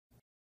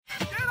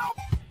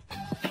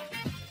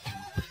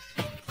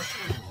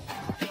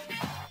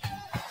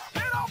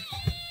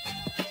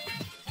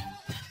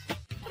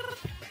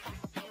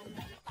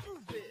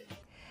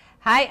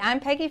Hi, I'm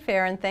Peggy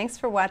Farren. Thanks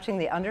for watching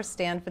the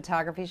Understand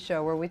Photography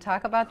Show, where we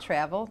talk about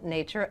travel,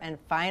 nature, and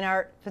fine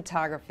art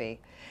photography.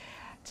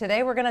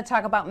 Today we're going to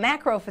talk about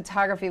macro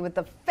photography with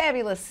the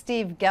fabulous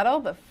Steve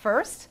Gettle, but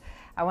first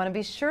I want to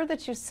be sure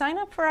that you sign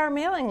up for our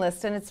mailing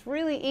list, and it's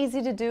really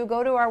easy to do.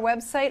 Go to our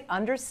website,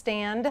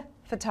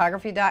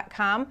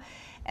 understandphotography.com,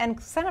 and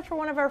sign up for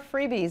one of our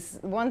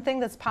freebies. One thing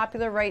that's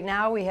popular right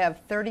now, we have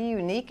 30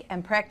 unique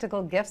and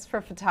practical gifts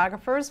for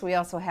photographers. We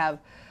also have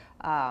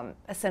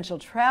essential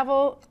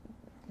travel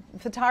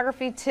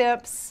photography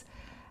tips.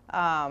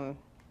 I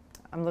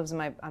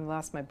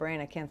lost my brain.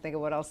 I can't think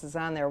of what else is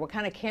on there. What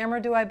kind of camera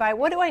do I buy?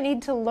 What do I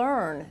need to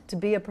learn to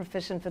be a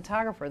proficient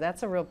photographer?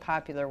 That's a real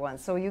popular one.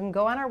 So you can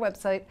go on our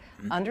website,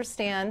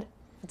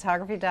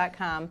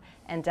 understandphotography.com,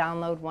 and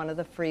download one of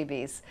the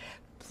freebies.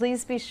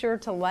 Please be sure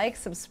to like,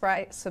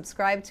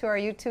 subscribe to our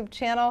YouTube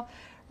channel.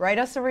 Write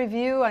us a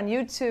review on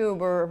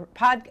YouTube or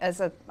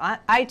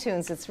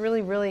iTunes. It's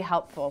really, really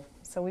helpful.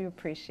 So we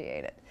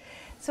appreciate it.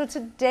 So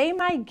today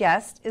my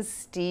guest is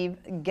Steve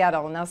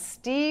Gettle. Now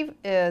Steve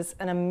is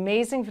an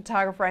amazing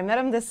photographer. I met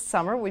him this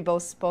summer. We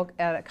both spoke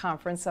at a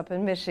conference up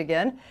in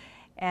Michigan.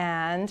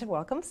 And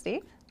welcome,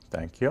 Steve.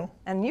 Thank you.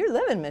 And you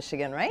live in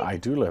Michigan, right? I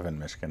do live in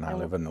Michigan. I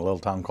live in a little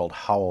town called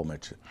Howell,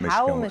 Michigan.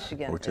 Howell,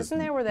 Michigan. Which Isn't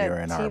there where that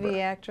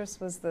TV actress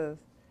was the...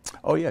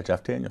 Oh yeah,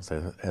 Jeff Daniels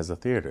has a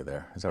theater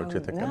there. Is that what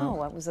you're thinking of?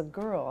 No, it was a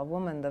girl, a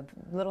woman, the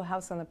Little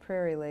House on the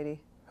Prairie lady.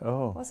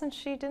 Oh. Wasn't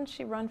she, didn't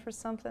she run for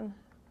something?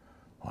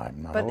 Well,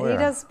 I'm not but aware. He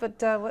does, but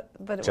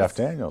Jeff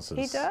Daniels is.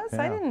 He does?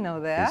 Yeah. I didn't know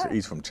that.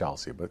 He's from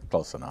Chelsea, but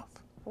close enough.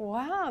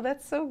 Wow,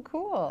 that's so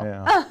cool.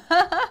 Yeah.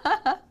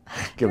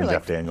 Giving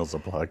Jeff Daniels a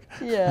plug.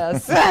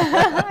 Yes.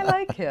 I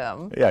like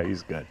him. Yeah,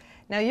 he's good.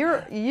 Now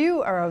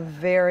you are a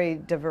very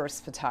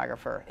diverse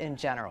photographer in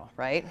general,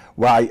 right?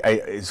 Well,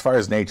 as far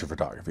as nature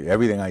photography,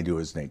 everything I do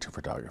is nature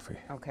photography.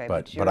 Okay.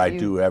 But I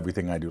do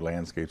everything. I do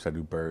landscapes, I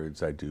do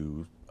birds, I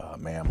do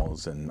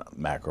mammals, and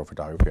macro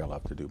photography. I'll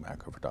have to do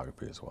macro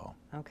photography as well.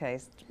 Okay.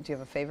 Do you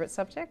have a favorite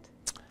subject?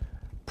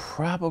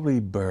 Probably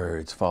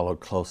birds,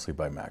 followed closely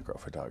by macro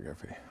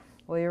photography.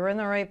 Well, you're in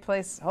the right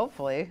place,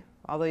 hopefully.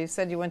 Although you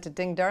said you went to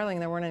Ding Darling,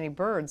 there weren't any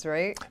birds,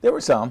 right? There were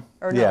some.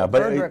 Or yeah, no,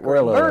 but bird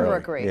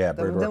rookery. Yeah,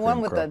 the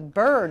one with the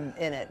bird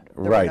in it.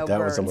 Right, no that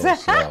birds. was a little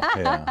slow.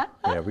 Yeah,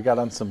 yeah. We got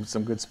on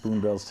some good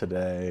spoonbills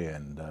today,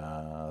 and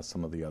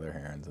some of the other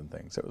herons and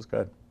things. It was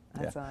good.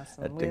 That's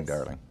awesome. At Ding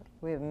Darling.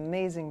 We have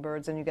amazing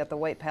birds, and you got the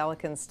white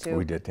pelicans too.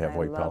 We did have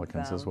white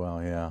pelicans as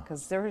well. Yeah.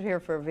 Because they're here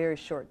for a very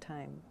short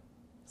time.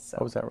 So.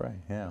 Oh, is that right?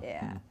 Yeah.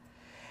 Yeah.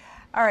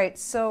 All right,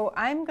 so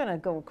I'm going to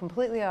go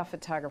completely off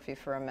photography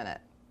for a minute.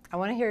 I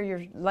want to hear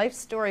your life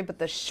story, but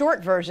the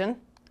short version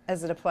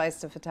as it applies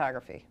to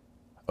photography.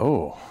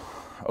 Oh,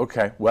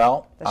 okay.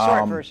 Well, the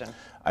short version.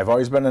 I've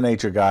always been a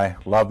nature guy,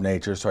 love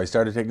nature, so I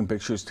started taking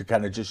pictures to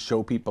kind of just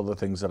show people the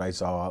things that I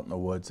saw out in the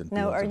woods and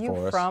fields and forests. Now,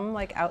 are you from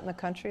like out in the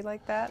country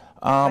like that?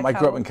 I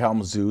grew up in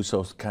Kalamazoo,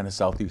 so kind of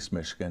southeast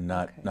Michigan,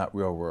 not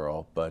real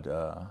rural, but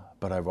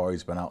I've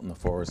always been out in the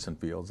forests and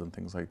fields and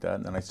things like that.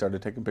 And then I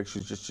started taking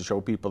pictures just to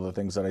show people the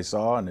things that I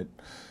saw, and it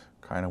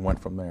kind of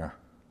went from there.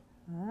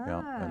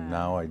 Yeah, and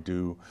now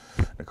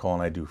Nicole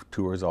and I do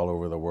tours all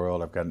over the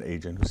world. I've got an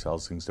agent who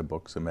sells things to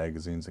books and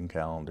magazines and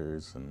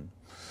calendars, and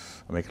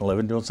I'm making a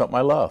living doing something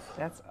I love.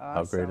 That's awesome.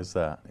 How great is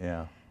that?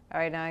 Yeah. All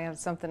right, now I have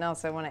something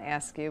else I want to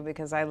ask you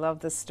because I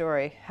love this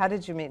story. How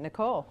did you meet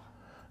Nicole?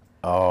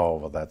 Oh,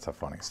 well, that's a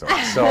funny story.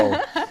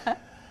 So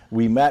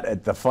we met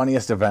at the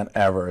funniest event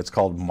ever. It's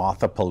called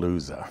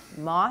Mothapalooza.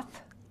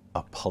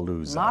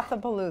 Mothapalooza.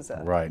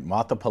 Mothapalooza. Right.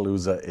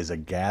 Mothapalooza is a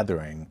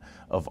gathering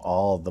of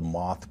all the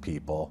moth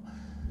people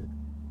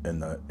in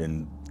the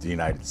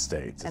United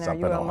States. And it's are up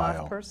you in a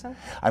Ohio. moth person?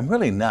 I'm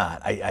really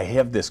not. I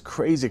have this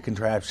crazy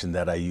contraption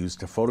that I use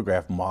to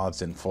photograph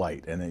moths in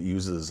flight, and it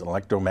uses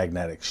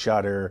electromagnetic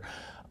shutter,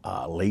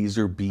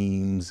 laser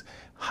beams,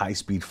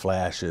 high-speed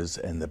flashes,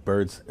 and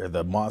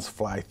the moths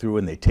fly through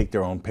and they take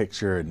their own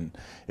picture, and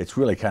it's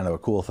really kind of a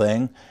cool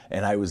thing.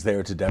 And I was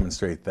there to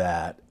demonstrate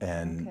that,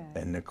 and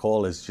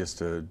Nicole is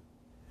just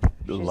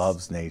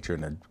loves nature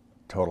and a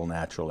total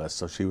naturalist,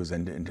 so she was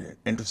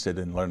interested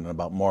in learning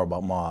more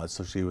about moths,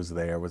 so she was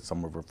there with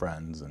some of her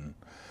friends, and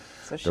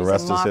so the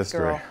rest is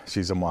history. Girl.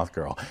 She's a moth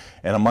girl.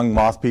 And among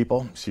moth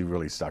people, she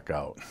really stuck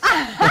out.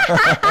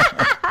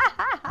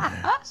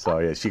 So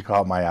yeah, she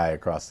caught my eye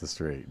across the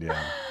street. Yeah.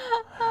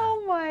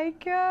 Oh my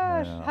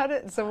gosh!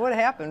 Yeah. So what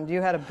happened?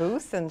 You had a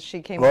booth, and she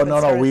came. Well, up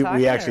and no.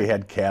 We actually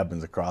had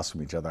cabins across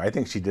from each other. I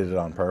think she did it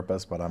on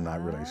purpose, but I'm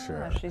not really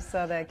sure. She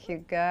saw that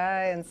cute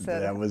guy and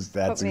said,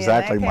 "That's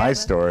exactly my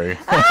story."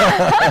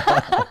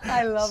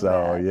 I love that.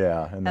 So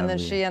yeah, and then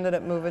she ended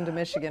up moving to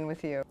Michigan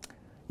with you.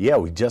 Yeah,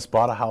 we just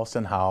bought a house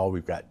in Howell.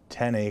 We've got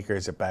 10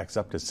 acres. It backs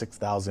up to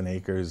 6,000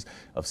 acres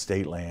of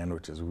state land,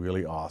 which is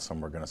really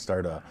awesome. We're going to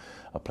start a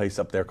place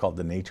up there called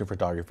the Nature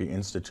Photography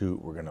Institute.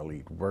 We're going to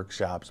lead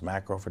workshops,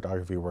 macro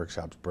photography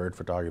workshops, bird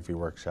photography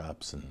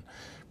workshops, and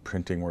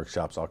printing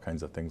workshops, all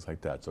kinds of things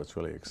like that. So it's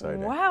really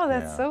exciting. Wow,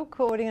 that's so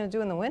cool. What are you going to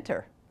do in the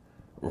winter?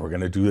 We're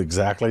going to do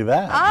exactly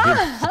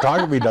that.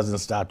 Photography doesn't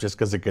stop just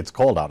because it gets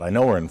cold out. I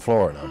know we're in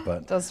Florida,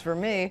 but... It does for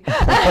me.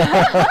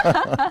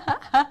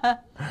 Yeah.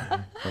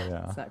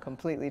 It's not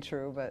completely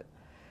true, but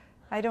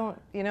I don't,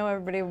 you know,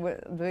 everybody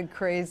with big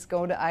craze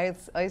going to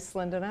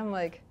Iceland, and I'm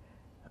like,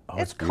 Oh,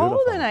 it's cold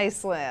beautiful. in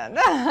Iceland.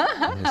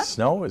 And the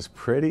snow is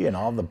pretty, and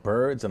all the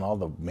birds and all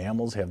the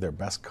mammals have their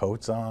best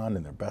coats on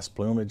and their best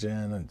plumage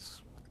in. And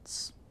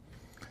it's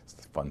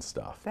fun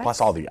stuff. Plus,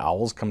 all the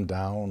owls come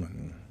down.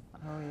 And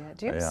Oh, yeah.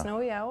 Do you have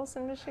snowy owls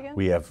in Michigan?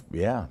 we have,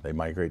 yeah, they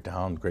migrate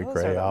down. Great Those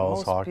gray are the owls,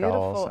 most hawk beautiful.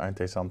 owls, aren't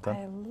they something?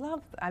 I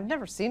love. I've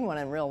never seen one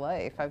in real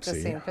life. I've just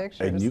See? seen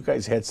pictures. And you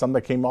guys had some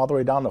that came all the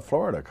way down to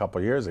Florida a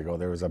couple years ago.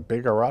 There was a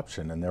big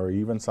eruption, and there were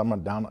even some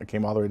that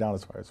came all the way down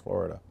as far as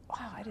Florida.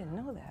 Wow, I didn't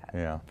know that.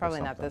 Yeah, Probably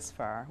that's not something. this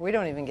far. We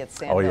don't even get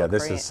sandhill yeah,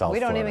 this is cranes. South We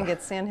don't even Florida.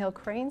 get sandhill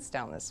cranes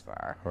down this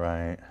far.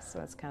 Right.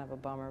 So it's kind of a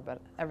bummer, but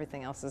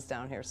everything else is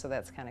down here, so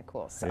that's kind of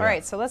cool. So, Yeah. All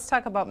right, so let's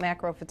talk about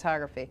macro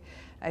photography.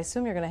 I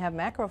assume you're going to have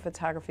macro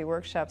photography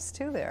workshops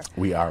too there.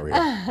 We are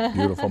here.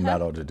 Beautiful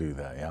meadow to do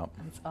that, yeah.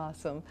 That's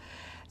awesome.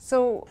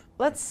 So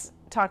let's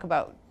talk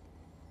about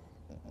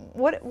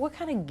what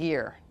kind of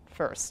gear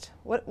first.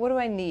 What do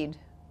I need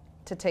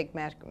to take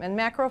macro? And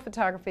macro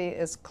photography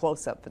is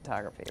close-up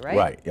photography, right?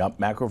 Right, yep.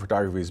 Macro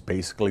photography is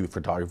basically the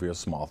photography of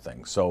small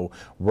things. So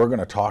we're going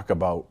to talk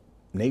about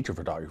nature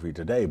photography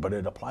today, but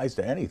it applies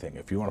to anything.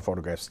 If you want to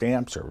photograph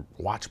stamps or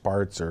watch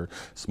parts or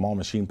small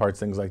machine parts,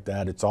 things like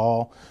that,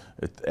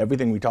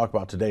 everything we talk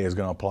about today is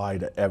going to apply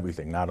to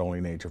everything, not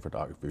only nature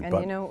photography. And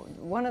you know,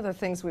 one of the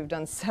things we've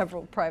done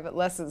several private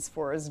lessons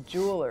for is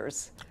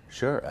jewelers.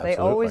 Sure, absolutely. They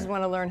always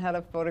want to learn how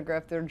to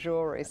photograph their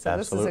jewelry. So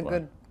Absolutely. this is a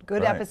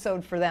good Right.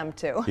 episode for them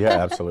too.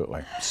 Yeah,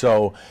 absolutely.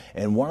 So,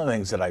 and one of the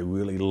things that I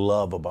really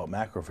love about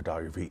macro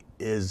photography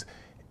is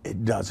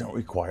it doesn't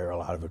require a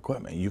lot of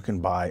equipment. You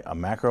can buy a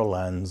macro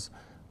lens,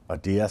 a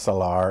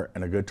DSLR,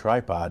 and a good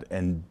tripod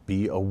and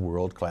be a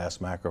world-class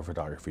macro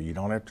photographer. You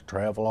don't have to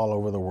travel all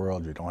over the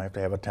world. You don't have to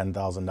have a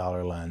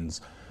 $10,000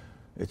 lens.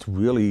 It's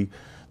really,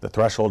 the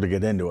threshold to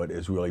get into it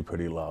is really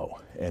pretty low,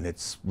 and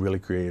it's really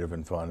creative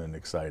and fun and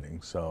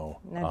exciting. So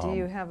Now, do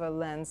you have a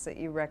lens that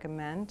you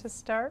recommend to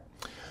start?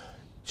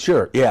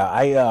 Sure. Yeah,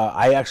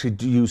 I actually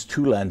do use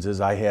two lenses.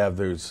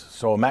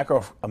 So a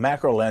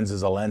macro lens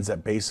is a lens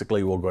that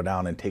basically will go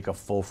down and take a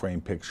full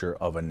frame picture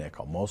of a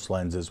nickel. Most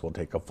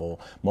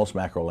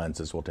macro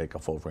lenses will take a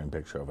full frame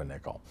picture of a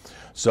nickel.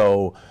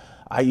 So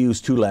I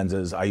use two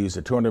lenses. I use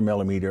a 200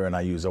 millimeter and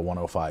I use a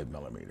 105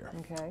 millimeter.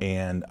 Okay.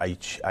 And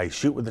I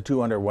shoot with the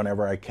 200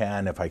 whenever I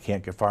can. If I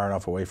can't get far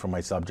enough away from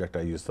my subject,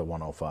 I use the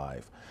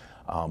 105.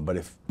 But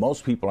if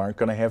most people aren't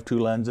going to have two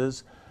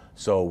lenses,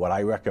 so what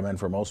I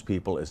recommend for most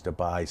people is to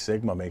buy,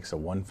 Sigma makes a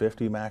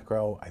 150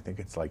 macro. I think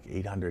it's like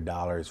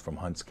 $800 from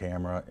Hunt's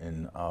Camera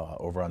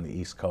over on the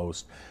East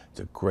Coast.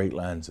 It's a great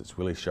lens. It's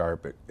really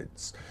sharp.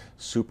 It's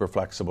super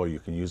flexible. You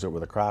can use it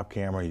with a crop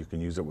camera. You can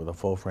use it with a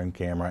full frame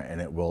camera,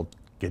 and it will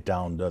get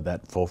down to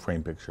that full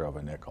frame picture of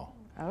a nickel.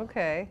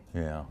 Okay.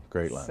 Yeah,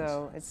 great lens.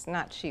 So it's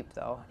not cheap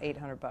though.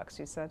 $800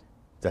 you said?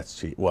 That's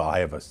cheap. Well, I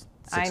have a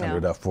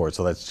 600 know. f4,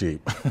 so that's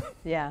cheap.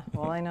 Yeah,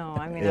 well, I know.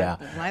 I mean, Yeah.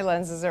 my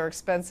lenses are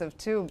expensive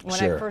too. When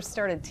Sure. I first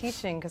started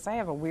teaching, because I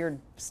have a weird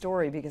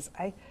story, because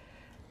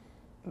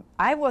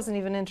I wasn't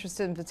even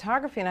interested in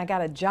photography, and I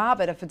got a job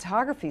at a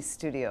photography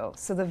studio.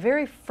 So the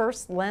very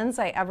first lens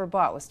I ever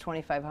bought was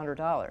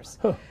 $2,500.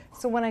 Huh.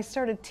 So when I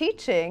started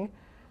teaching,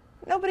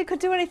 nobody could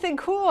do anything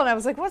cool, and I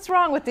was like, what's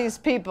wrong with these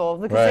people?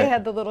 Because they Right.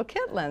 had the little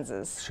kit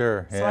lenses.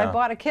 Sure, So I yeah.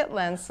 bought a kit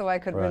lens so I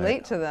could Right.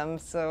 relate to them.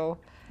 So.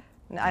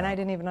 And I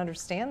didn't even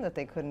understand that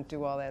they couldn't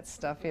do all that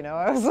stuff, you know.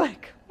 I was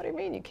like, what do you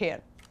mean you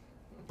can't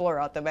blur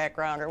out the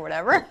background or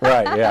whatever?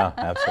 Right, yeah,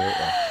 absolutely.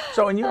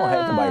 So, and you don't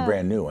have to buy a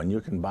brand new one.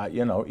 You can buy,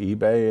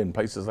 eBay and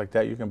places like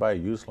that, you can buy a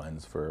used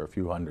lens for a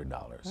few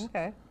 $100s.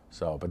 Okay.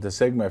 So, but the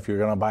Sigma, if you're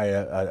going to buy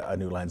a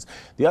new lens,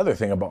 the other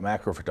thing about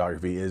macro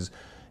photography is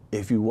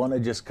if you want to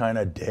just kind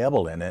of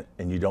dabble in it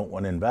and you don't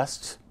want to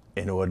invest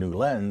into a new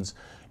lens,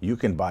 you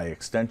can buy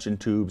extension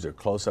tubes or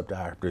close-up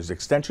diopters.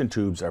 Extension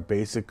tubes are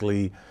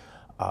basically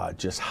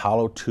just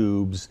hollow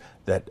tubes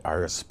that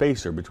are a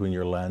spacer between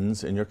your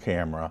lens and your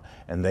camera,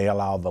 and they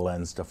allow the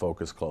lens to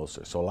focus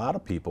closer. So a lot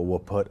of people will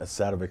put a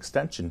set of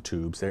extension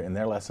tubes there, and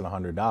they're less than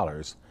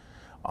 $100,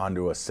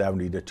 onto a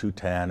 70 to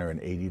 210 or an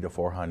 80 to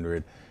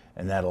 400,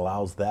 and that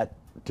allows that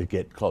to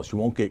get close. You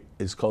won't get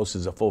as close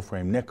as a full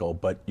frame nickel,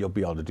 but you'll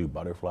be able to do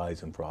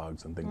butterflies and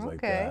frogs and things like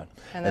that.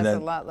 And that's a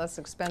lot less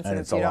expensive and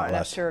if it's a you're lot not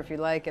less. sure if you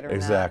like it or not.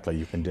 Exactly,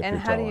 you can dip And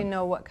your how toe do you in.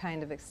 know what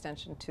kind of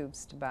extension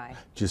tubes to buy?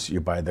 Just you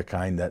buy the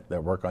kind that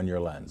work on your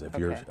lens. If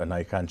you're Okay. a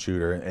Nikon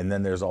shooter, and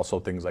then there's also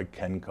things like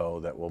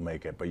Kenko that will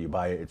make it, but you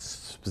buy it, it's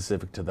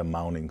specific to the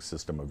mounting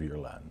system of your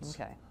lens.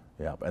 Okay.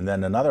 Yep. And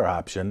then another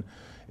option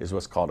is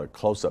what's called a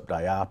close-up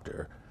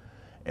diopter,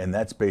 and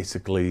that's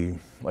basically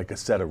like a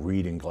set of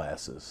reading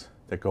glasses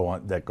that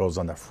goes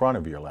on the front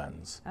of your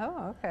lens.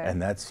 Oh, okay.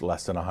 And that's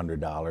less than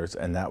 $100,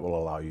 and that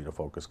will allow you to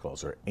focus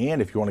closer.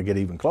 And if you want to get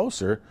even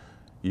closer,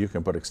 you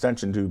can put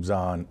extension tubes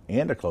on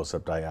and a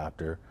close-up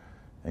diopter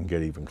and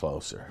get even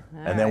closer.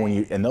 All and then when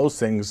right. and those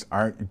things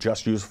aren't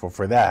just useful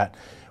for that.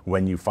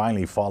 When you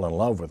finally fall in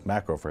love with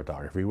macro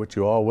photography, which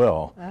you all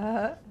will,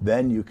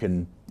 then you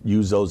can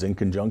use those in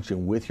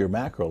conjunction with your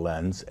macro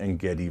lens and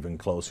get even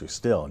closer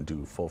still and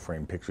do full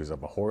frame pictures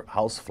of a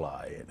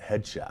housefly and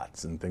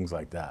headshots and things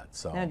like that.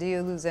 So Now, do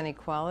you lose any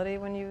quality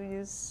when you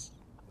use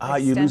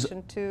you lose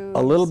extension tubes?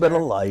 a little bit or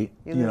of light.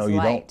 You know, lose you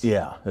light. don't.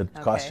 Yeah, it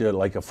costs Okay. you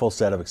like a full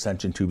set of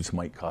extension tubes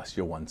might cost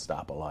you one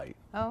stop of light.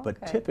 Oh, But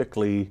okay.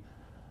 typically,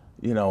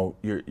 you know,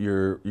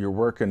 you're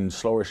working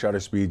slower shutter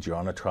speeds. You're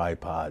on a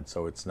tripod,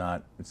 so it's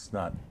not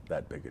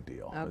that big a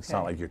deal. It's not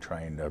Okay. like you're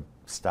trying to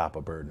stop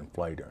a bird in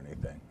flight or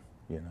anything.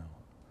 You know.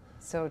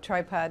 So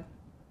tripod,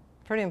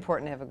 pretty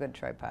important to have a good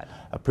tripod.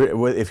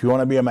 If you want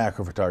to be a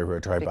macro photographer,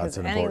 a tripod's Because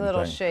an any important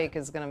little thing. shake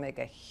is going to make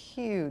a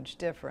huge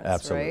difference,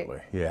 Absolutely,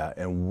 right? yeah.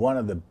 And one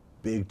of the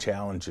big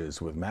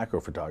challenges with macro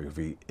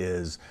photography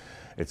is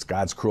it's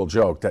God's cruel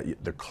joke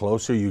that the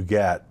closer you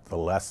get, the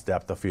less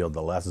depth of field,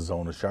 the less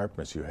zone of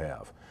sharpness you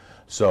have.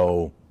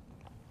 So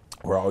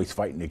we're always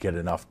fighting to get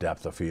enough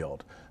depth of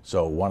field.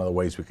 So one of the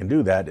ways we can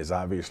do that is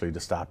obviously to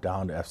stop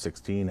down to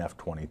f/16,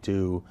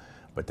 f/22,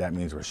 but that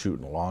means we're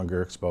shooting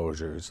longer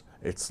exposures.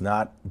 It's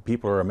not,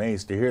 people are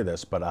amazed to hear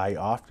this, but I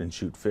often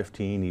shoot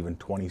 15, even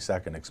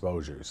 20-second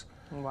exposures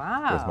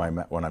Wow.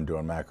 when I'm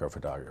doing macro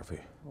photography.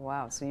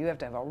 Wow. So you have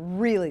to have a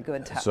really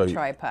good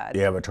tripod.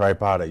 You have a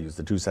tripod. I use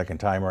the 2-second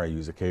timer. I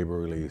use a cable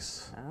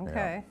release.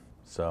 Okay.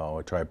 So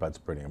a tripod's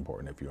pretty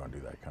important if you want to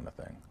do that kind of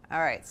thing. All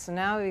right. So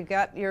now you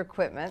got your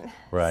equipment.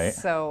 Right.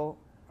 So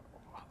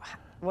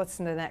what's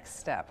the next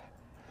step?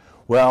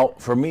 Well,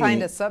 for me,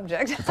 Find a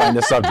subject. find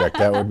a subject.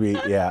 That would be,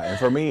 yeah. And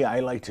for me, I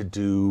like to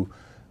do,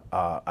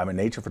 I'm a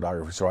nature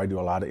photographer, so I do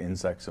a lot of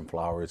insects and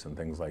flowers and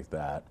things like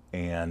that.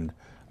 And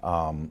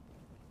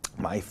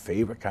my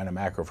favorite kind of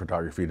macro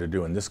photography to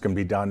do, and this can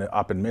be done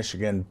up in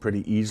Michigan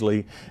pretty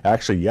easily.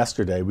 Actually,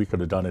 yesterday we could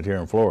have done it here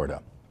in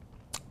Florida.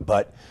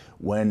 But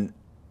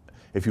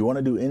if you want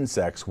to do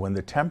insects, when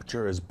the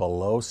temperature is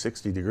below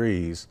 60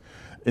 degrees,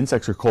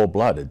 insects are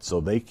cold-blooded, so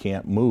they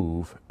can't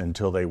move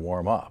until they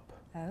warm up.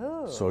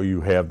 Oh. So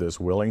you have this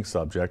willing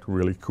subject,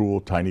 really cool,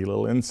 tiny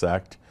little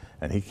insect,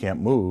 and he can't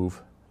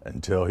move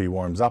until he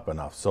warms up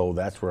enough. So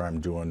that's where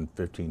I'm doing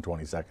 15,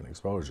 20-second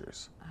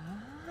exposures.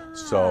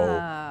 So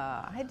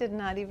I did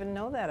not even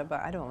know that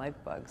about. I don't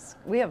like bugs.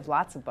 We have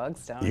lots of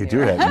bugs down you here. do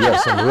have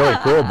some really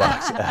cool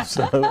bugs.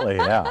 Absolutely,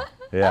 yeah,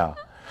 yeah.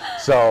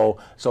 So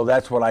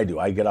that's what I do.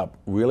 I get up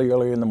really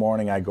early in the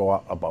morning. I go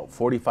out about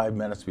 45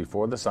 minutes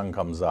before the sun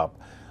comes up.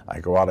 I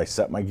go out, I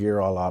set my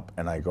gear all up,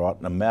 and I go out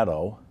in a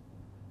meadow,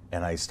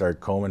 and I start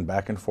combing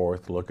back and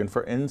forth looking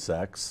for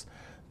insects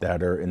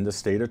that are in the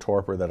state of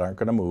torpor that aren't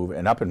going to move.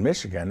 And up in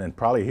Michigan, and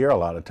probably here a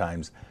lot of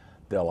times,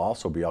 they'll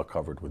also be all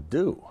covered with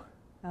dew.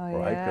 Oh,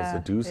 Right, because yeah. the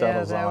dew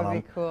settles that on would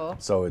them. be cool.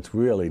 So it's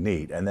really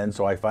neat. And then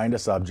so I find a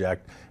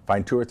subject,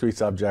 find 2 or 3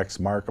 subjects,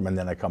 mark them, and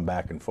then I come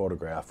back and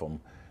photograph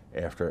them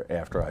after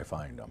I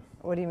find them.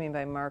 What do you mean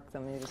by mark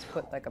them? You just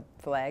put like a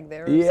flag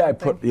there? Or Yeah,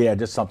 something?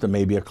 just something,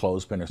 maybe a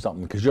clothespin or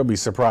something, because you'll be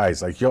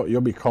surprised. Like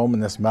you'll be combing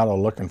this meadow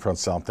looking for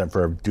something,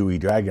 for a dewy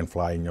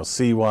dragonfly, and you'll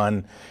see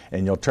one,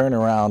 and you'll turn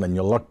around and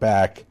you'll look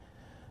back,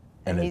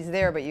 And he's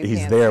there, but you he's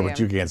can't there, see but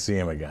him. you can't see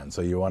him again.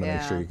 So you want to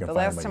make sure you can the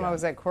find him last time again. I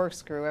was at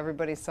Corkscrew,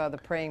 everybody saw the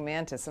praying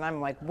mantis, and I'm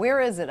like, "Where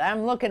is it?"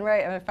 I'm looking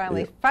right, and I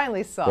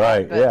finally saw it.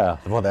 Right, but- yeah.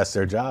 Well, that's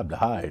their job, to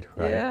hide,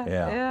 right?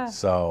 Yeah.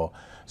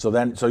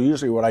 So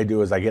usually what I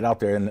do is I get out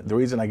there, and the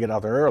reason I get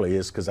out there early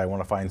is because I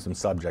want to find some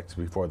subjects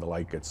before the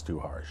light gets too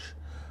harsh.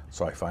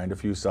 So I find a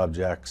few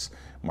subjects,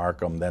 mark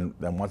them, then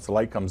once the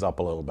light comes up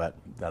a little bit,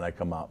 then I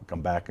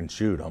come back and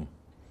shoot them.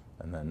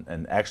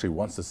 And actually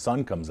once the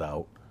sun comes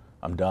out,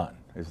 I'm done.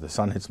 If the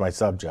sun hits my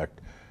subject,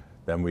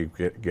 then we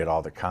get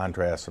all the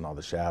contrast and all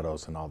the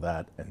shadows and all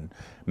that. And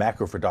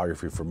macro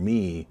photography for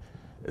me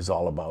is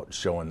all about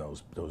showing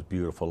those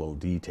beautiful little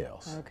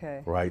details.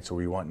 Okay. Right? So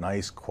we want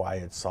nice,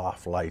 quiet,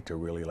 soft light to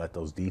really let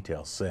those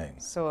details sing.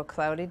 So a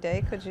cloudy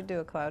day? Could you do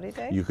a cloudy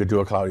day? You could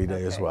do a cloudy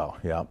day as Okay. well,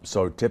 yeah.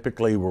 So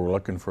typically we're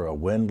looking for a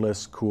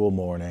windless, cool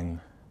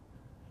morning,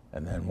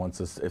 and then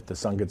if the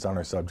sun gets on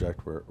our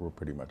subject, we're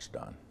pretty much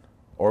done.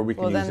 Or we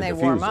can Well, use then a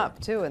they warm diffuser. up,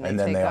 too, and they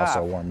then take they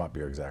also off. warm up.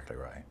 You're exactly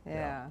right.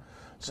 Yeah.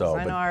 So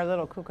I know our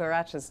little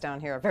cucarachas down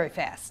here are very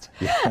fast,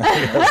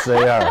 yes,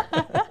 they are.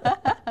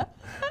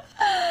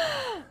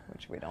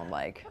 which we don't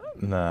like.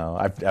 No,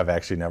 I've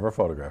actually never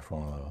photographed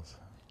one of those.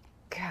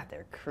 God,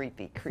 they're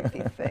creepy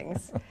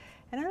things.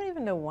 And I don't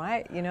even know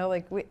why. You know,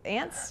 like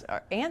ants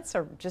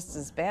are just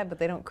as bad, but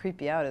they don't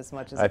creep you out as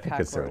much as a I think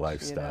it's their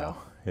cockroach, you know? lifestyle.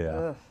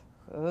 Yeah.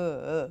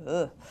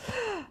 Ugh.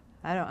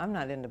 I'm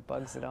not into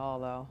bugs at all,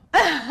 though.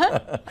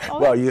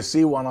 Well, you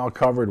see one all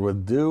covered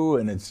with dew,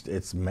 and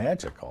it's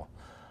magical.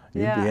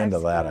 You'd Yeah, be into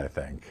I've that, seen- I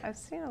think. I've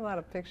seen a lot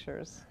of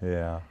pictures.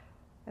 Yeah.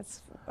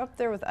 It's up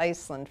there with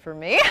Iceland for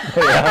me.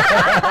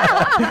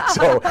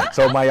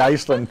 So my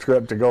Iceland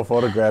trip to go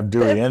photograph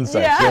dewy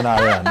insects, Yeah. you're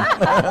not in.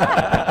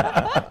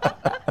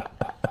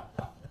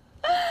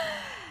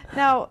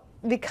 Now,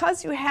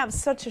 because you have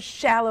such a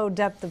shallow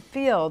depth of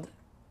field,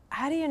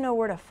 how do you know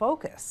where to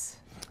focus?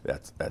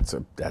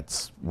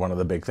 That's one of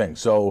the big things.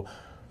 So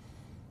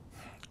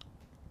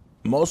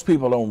most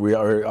people don't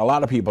or a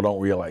lot of people don't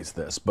realize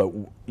this, but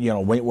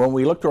when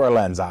we look through our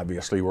lens,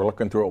 obviously we're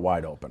looking through it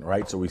wide open,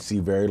 right? So we see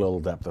very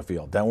little depth of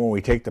field. Then when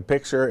we take the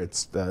picture,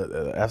 it's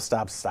the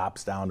f-stop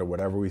stops down to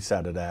whatever we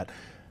set it at,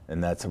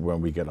 and that's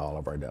when we get all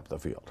of our depth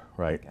of field,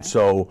 right? Okay.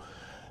 So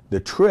the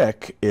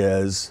trick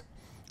is,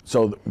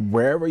 so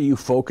wherever you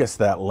focus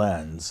that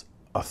lens,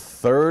 a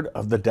third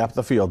of the depth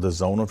of field, the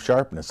zone of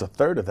sharpness, a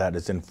third of that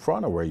is in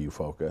front of where you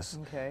focus,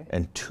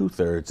 and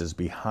 2/3 is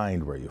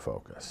behind where you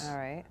focus. All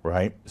right.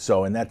 Right?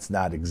 So, and that's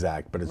not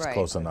exact, but it's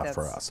close enough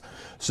for us.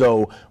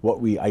 So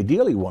what we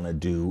ideally want to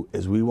do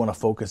is we want to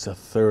focus a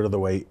third of the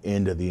way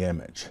into the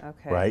image,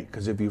 right?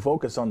 Because if you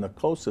focus on the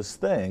closest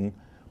thing,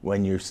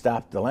 when you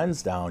stop the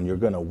lens down, you're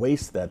going to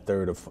waste that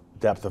third of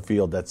depth of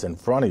field that's in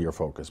front of your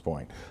focus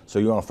point. So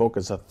you want to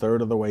focus a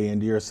third of the way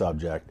into your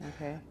subject.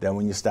 Then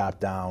when you stop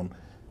down,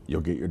 you'll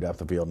get your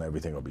depth of field and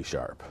everything will be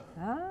sharp.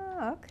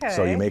 Ah, okay.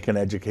 So you make an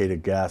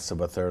educated guess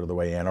of a third of the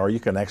way in, or you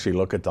can actually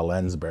look at the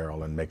lens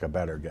barrel and make a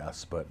better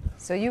guess. But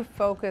so you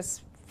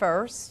focus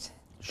first?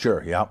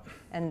 Sure, yep.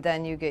 And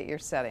then you get your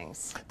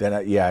settings? Then,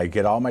 I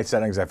get all my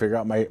settings. I figure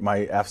out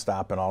my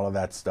f-stop and all of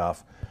that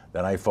stuff.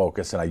 Then I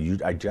focus, and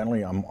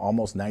I'm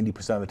almost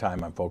 90% of the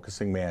time I'm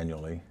focusing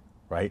manually,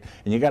 right?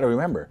 And you got to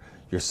remember,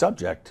 your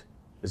subject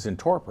is in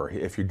torpor.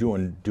 If you're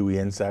doing dewy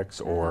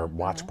insects or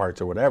watch parts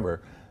or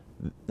whatever,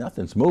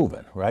 nothing's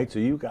moving, right? So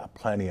you've got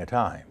plenty of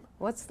time.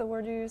 What's the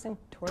word you're using?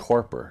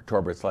 Torpor.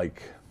 Torpor. It's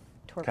like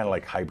kind of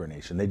like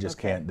hibernation. They just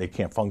can't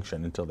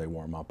function until they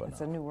warm up enough.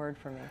 That's a new word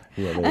for me.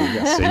 Yeah, there you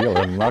go. See, you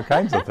learn all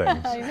kinds of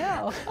things. I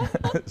know.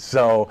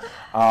 So,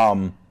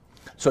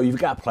 so you've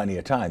got plenty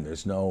of time.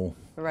 There's no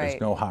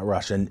hot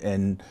rush,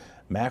 and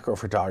macro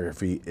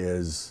photography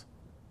is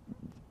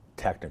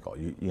technical.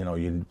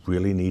 You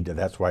really need to.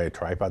 That's why a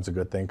tripod's a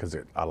good thing, because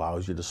it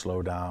allows you to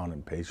slow down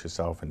and pace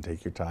yourself and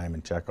take your time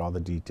and check all the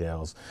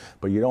details.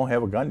 But you don't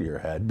have a gun to your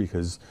head,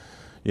 because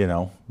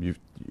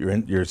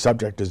your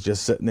subject is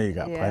just sitting there. You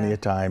got plenty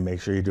of time.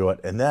 Make sure you do it,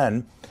 and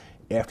then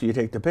after you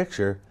take the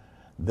picture,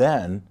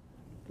 then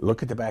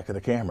look at the back of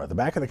the camera. The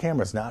back of the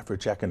camera is not for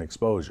checking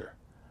exposure.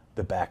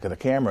 The back of the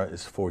camera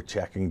is for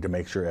checking to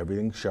make sure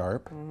everything's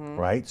sharp,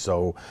 right?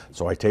 So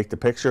I take the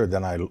picture,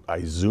 then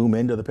I zoom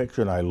into the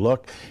picture and I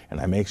look and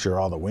I make sure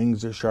all the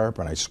wings are sharp,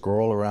 and I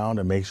scroll around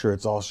and make sure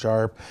it's all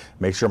sharp,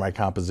 make sure my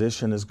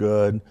composition is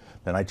good.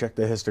 Then I check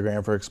the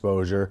histogram for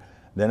exposure.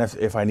 Then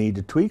if I need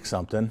to tweak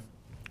something,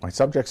 my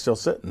subject's still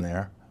sitting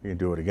there, you can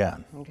do it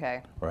again.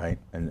 Okay. Right?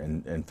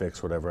 And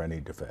fix whatever I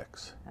need to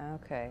fix.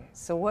 Okay.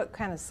 So what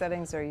kind of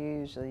settings are you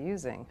usually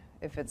using?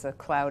 If it's a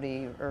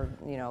cloudy or,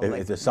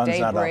 if the sun's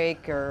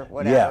daybreak or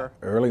whatever.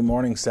 Yeah, early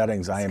morning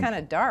settings. It's kind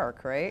of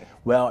dark, right?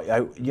 Well,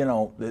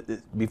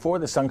 before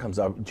the sun comes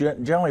up,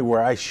 generally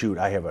where I shoot,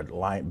 I have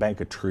a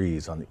bank of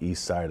trees on the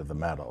east side of the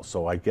meadow.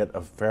 So I get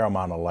a fair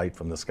amount of light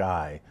from the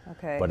sky.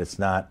 Okay. But it's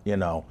not,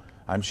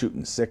 I'm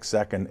shooting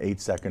 6-second,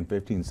 8-second,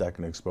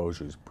 15-second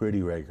exposures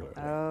pretty regularly.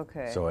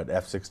 Okay. So at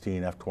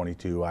f/16,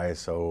 f/22,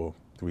 ISO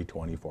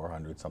 320,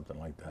 400, something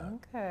like that.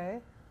 Okay.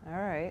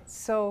 All right.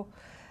 So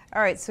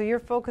you're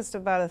focused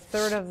about a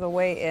third of the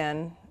way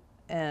in,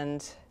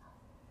 and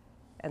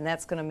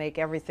that's going to make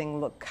everything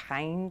look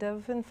kind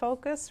of in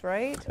focus,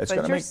 right?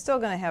 But you're still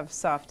going to have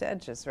soft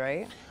edges,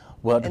 right?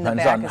 Well, it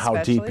depends on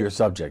how deep your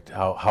subject,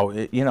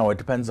 it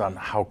depends on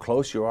how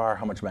close you are,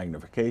 how much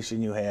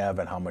magnification you have,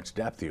 and how much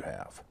depth you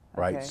have,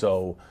 right? Okay.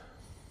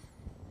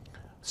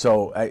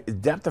 So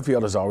depth of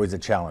field is always a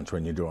challenge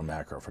when you're doing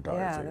macro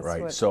photography,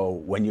 right?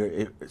 So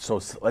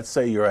let's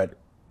say you're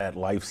at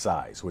life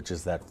size, which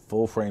is that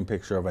full frame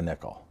picture of a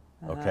nickel,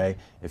 okay?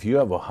 If you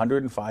have a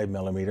 105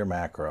 millimeter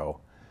macro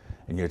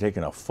and you're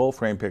taking a full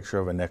frame picture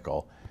of a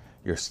nickel,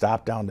 you're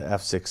stopped down to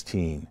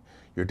f/16,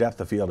 your depth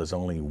of field is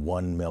only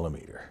 1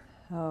 millimeter.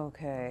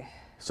 Okay.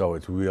 So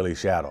it's really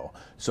shallow.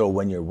 So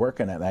when you're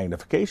working at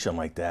magnification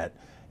like that,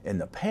 in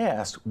the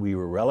past we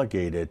were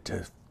relegated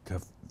to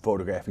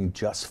photographing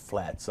just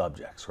flat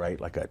subjects, right?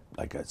 Like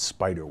a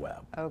spider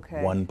web,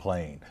 one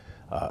plane.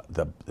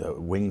 The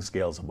wing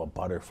scales of a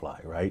butterfly,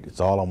 right? It's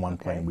all on one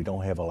plane. We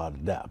don't have a lot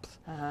of depth.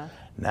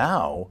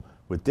 Now,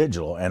 with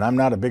digital, and I'm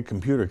not a big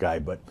computer guy,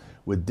 but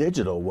with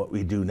digital, what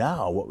we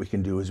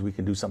can do is we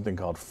can do something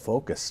called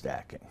focus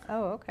stacking.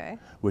 Oh, okay.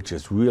 Which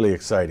is really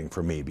exciting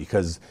for me,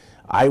 because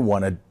I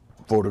want to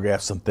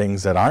photograph some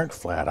things that aren't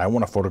flat. I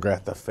want to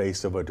photograph the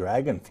face of a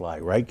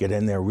dragonfly, right? Get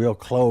in there real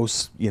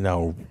close,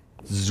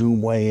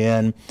 zoom way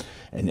in,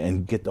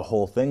 and get the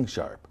whole thing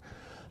sharp.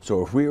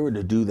 So if we were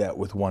to do that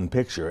with one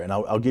picture, and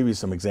I'll give you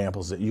some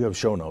examples. That you have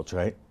show notes,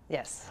 right?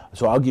 Yes.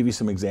 So I'll give you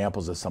some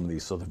examples of some of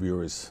these so the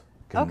viewers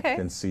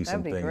can see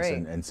some things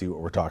and see what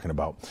we're talking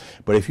about.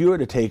 But if you were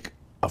to take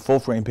a full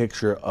frame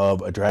picture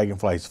of a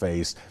dragonfly's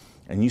face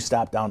and you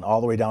stop down all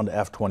the way down to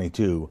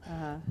f/22,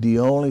 the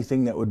only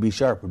thing that would be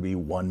sharp would be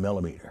 1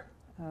 millimeter.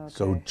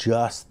 So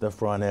just the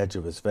front edge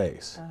of his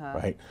face,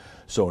 right?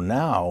 So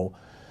now,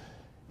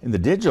 In the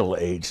digital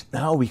age,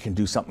 now we can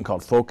do something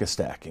called focus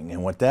stacking.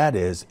 And what that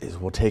is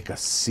we'll take a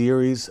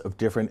series of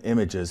different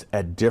images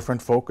at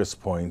different focus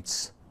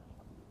points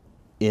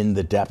in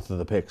the depth of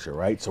the picture,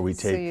 right? So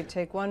you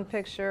take one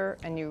picture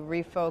and you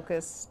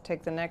refocus,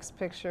 take the next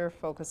picture,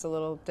 focus a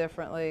little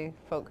differently,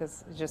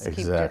 focus, just keep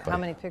Exactly. How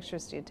many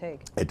pictures do you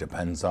take? It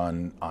depends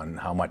on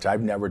how much.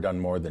 I've never done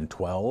more than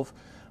 12,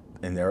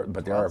 and there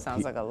are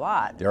sounds like a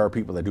lot. There are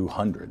people that do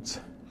hundreds.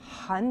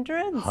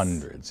 Hundreds?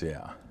 Hundreds,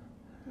 yeah.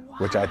 Wow.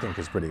 Which I think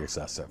is pretty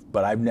excessive.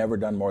 But I've never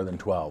done more than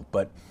 12.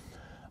 But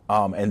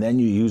and then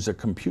you use a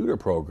computer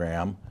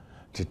program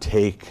to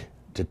take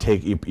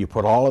you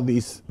put all of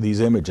these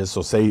images.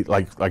 So say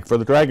like for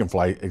the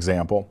dragonfly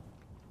example,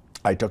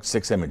 I took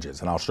 6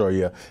 images, and I'll show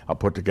you. I'll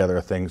put together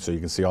a thing so you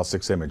can see all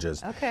 6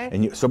 images. Okay.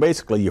 And so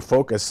basically you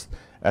focus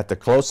at the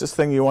closest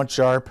thing you want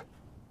sharp,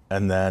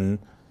 and then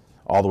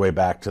all the way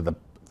back to the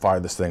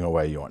farthest thing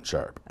away you want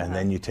sharp. And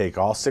then you take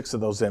all 6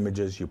 of those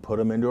images, you put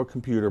them into a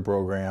computer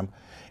program,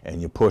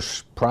 and you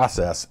push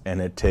process, and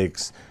it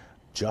takes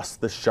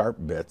just the sharp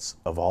bits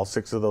of all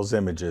 6 of those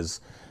images,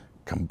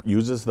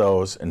 uses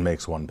those, and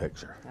makes one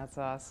picture. That's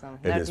awesome.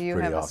 It now, is do you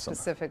pretty have awesome. a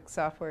specific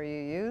software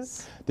you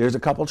use? There's a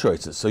couple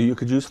choices. So you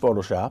could use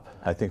Photoshop.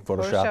 I think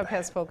Photoshop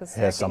has focus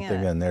has stacking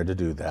something in there to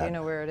do that. Do you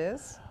know where it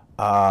is?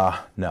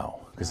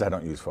 No, because I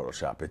don't use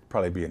Photoshop. It'd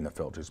probably be in the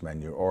filters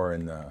menu or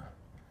in the,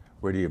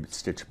 where do you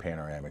stitch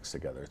panoramics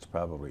together? It's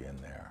probably in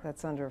there.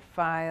 That's under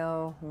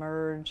File,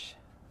 Merge,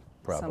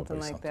 Probably something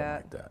like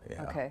that.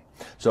 Yeah. Okay.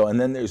 So, and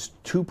then there's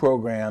 2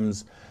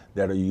 programs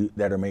that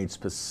are made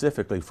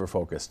specifically for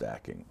focus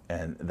stacking,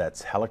 and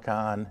that's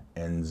Helicon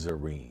and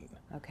Zerine.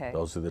 Okay.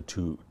 Those are the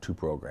two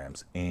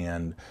programs,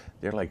 and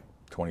they're like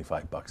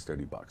 $25,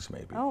 $30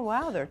 maybe. Oh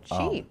wow, they're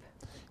cheap.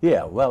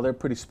 Yeah, well, they're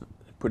pretty Oh,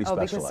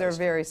 specialized. because they're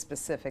very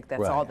specific.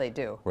 That's all they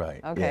do.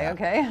 Right. Okay. yeah.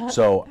 Okay.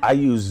 So I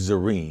use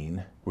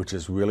Zerine, which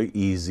is really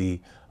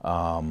easy.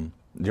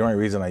 The only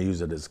reason I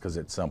use it is because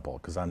it's simple,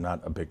 because I'm not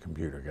a big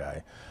computer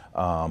guy.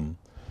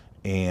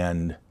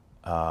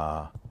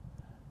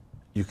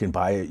 You can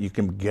buy it. You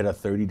can get a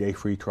 30-day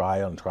free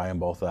trial and try them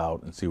both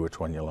out and see which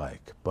one you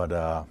like. But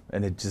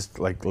and it just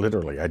like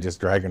literally, I just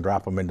drag and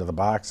drop them into the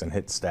box and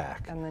hit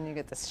stack. And then you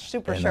get this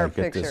super and sharp I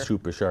get picture. this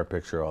super sharp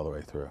picture all the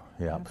way through.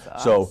 Yeah.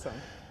 That's So awesome.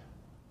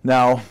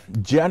 now,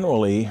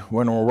 generally,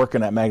 when we're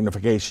working at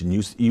magnification,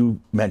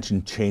 you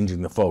mentioned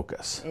changing the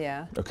focus.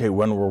 Yeah. Okay,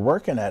 when we're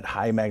working at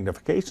high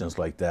magnifications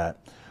like that,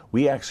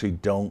 we actually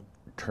don't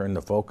turn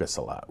the focus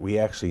a lot. We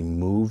actually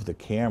move the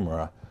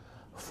camera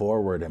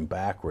forward and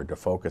backward to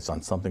focus on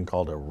something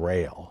called a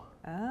rail.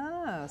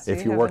 Oh, so If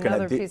you you're have working at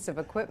another the- piece of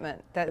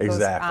equipment that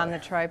Exactly. goes on the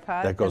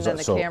tripod, That goes and then up-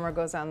 the so- camera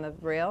goes on the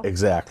rail?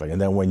 Exactly. And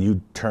then when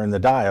you turn the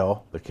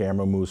dial, the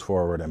camera moves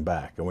forward and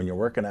back. And when you're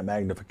working at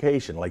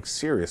magnification, like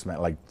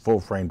like full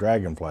frame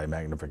dragonfly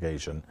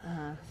magnification,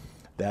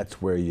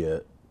 that's where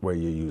you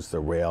use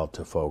the rail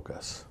to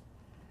focus.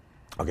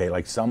 Okay,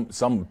 like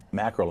some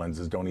macro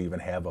lenses don't even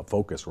have a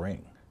focus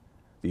ring.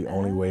 The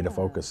only way to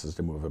focus is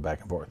to move it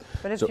back and forth.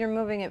 But if So- you're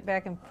moving it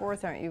back and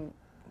forth, aren't you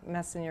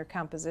messing your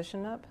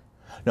composition up?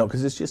 No,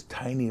 because it's just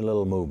tiny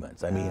little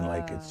movements. I mean,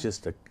 like it's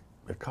just a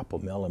couple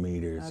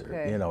millimeters, or,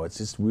 Okay. you know, it's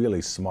just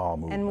really small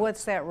movements. And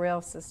what's that rail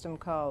system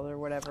called, or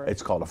whatever?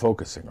 It's called a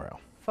focusing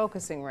rail.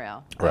 Focusing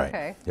rail. Right.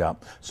 Okay. Yeah.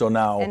 So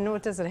now. And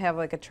what does it have,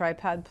 like a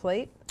tripod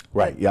plate?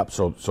 Right. Yep.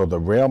 So the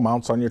rail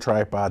mounts on your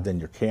tripod, then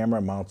your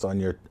camera mounts on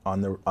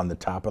the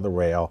top of the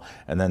rail,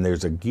 and then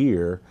there's a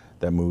gear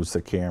that moves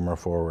the camera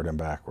forward and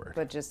backward.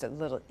 But just a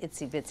little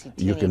itsy bitsy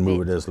teeny You can move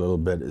bit. it as little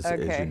bit as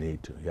Okay. you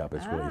need to. Yep.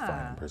 It's really fine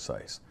Ah. and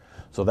precise.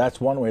 So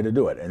that's one way to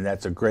do it, and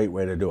that's a great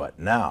way to do it.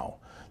 Now,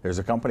 there's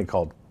a company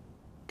called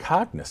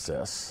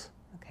Cognisys,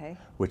 Okay.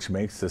 which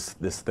makes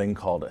this thing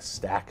called a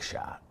stack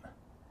shot,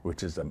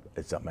 which is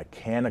it's a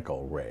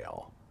mechanical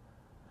rail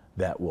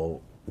that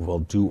will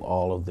do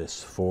all of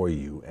this for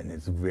you, and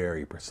it's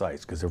very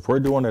precise. Because if we're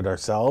doing it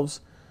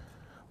ourselves,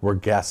 we're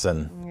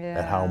guessing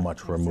at how Yeah,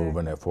 much we're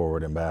moving it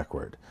forward and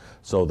backward.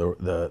 So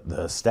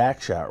the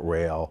stack shot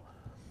rail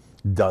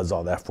does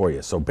all that for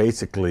you. So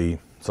basically,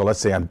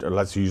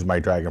 let's use my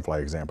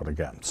dragonfly example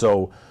again.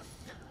 So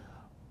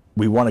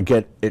we want to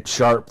get it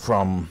sharp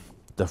from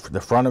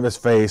the front of his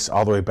face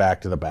all the way back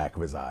to the back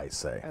of his eyes,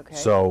 say. Okay.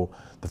 So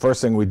the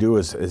first thing we do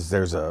is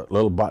there's a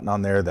little button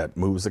on there that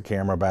moves the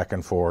camera back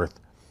and forth.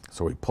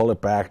 So we pull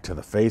it back to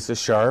the face is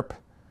sharp,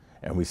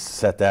 and we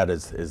set that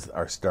as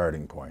our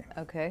starting point.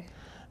 Okay.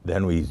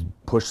 Then we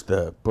push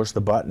the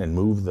button and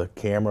move the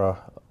camera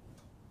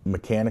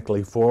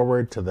mechanically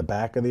forward to the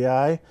back of the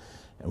eye,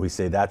 and we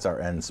say that's our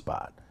end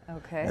spot.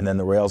 Okay. And then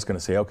the rail's going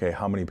to say, okay,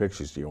 how many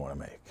pictures do you want to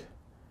make?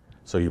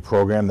 So you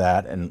program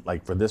that, and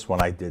like for this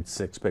one, I did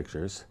 6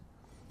 pictures,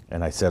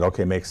 and I said,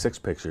 okay, make 6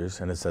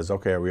 pictures, and it says,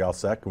 okay, are we all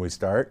set? Can we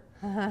start?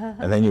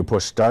 And then you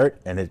push start,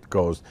 and it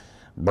goes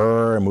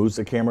brr, and moves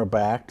the camera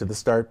back to the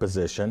start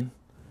position,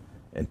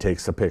 and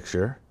takes a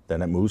picture.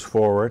 Then it moves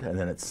forward, and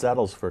then it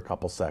settles for a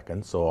couple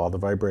seconds, so all the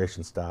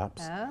vibration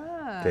stops.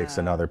 Takes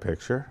another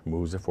picture,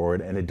 moves it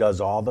forward, and it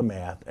does all the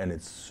math, and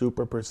it's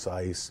super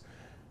precise.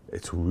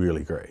 It's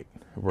really great.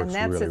 It works And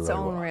that's really, its really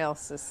own well. rail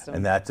system.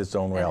 And that's its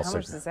own rail And how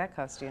much system. does that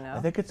cost, do you know?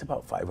 I think it's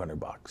about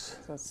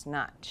 $500. So it's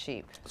not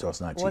cheap. So it's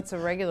not cheap. What's a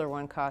regular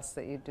one cost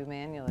that you do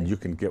manually? You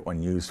can get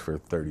one used for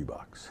 $30.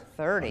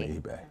 30? On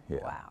eBay, yeah.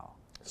 Wow.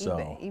 So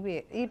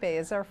eBay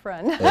is our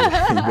friend.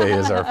 eBay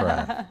is our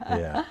friend.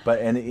 Yeah,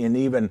 but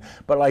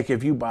but like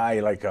if you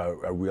buy like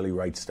a really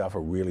right stuff,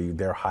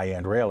 their high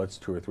end rail, it's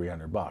 $200 or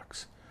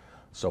 $300.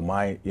 So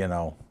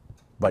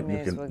but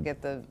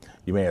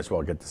you may as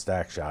well get the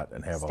stack shot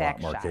and have a lot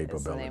more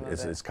capability.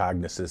 It's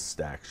Cognisys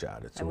Stack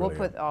Shot. And we'll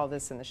put all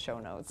this in the show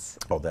notes.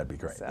 Oh, that'd be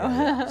great. So,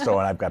 So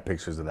and I've got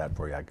pictures of that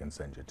for you. I can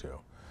send you too.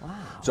 Wow.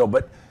 So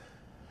but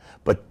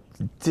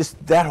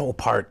just that whole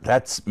part,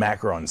 that's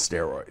macro on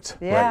steroids.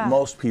 Yeah. Right?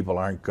 Most people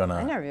aren't gonna.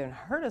 I never even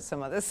heard of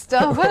some of this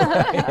stuff.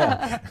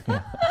 Yeah.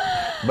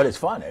 But it's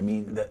fun. I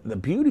mean, the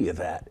beauty of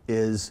that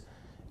is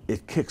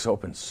it kicks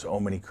open so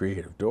many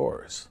creative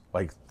doors.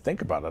 Like,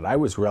 think about it. I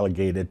was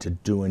relegated to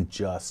doing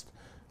just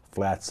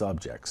flat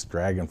subjects,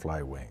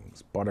 dragonfly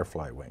wings,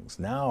 butterfly wings.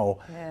 Now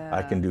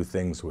I can do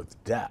things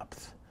with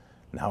depth.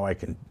 Now I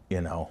can,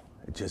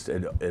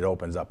 it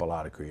opens up a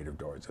lot of creative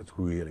doors. It's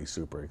really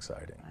super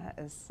exciting. That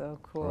is so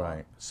cool.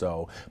 Right.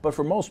 So, but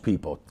for most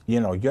people,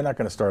 you're not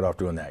going to start off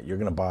doing that. You're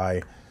going to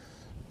buy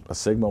a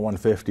Sigma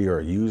 150 or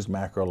a used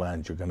macro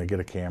lens. You're going to get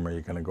a camera.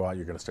 You're going to go out.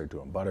 You're going to start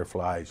doing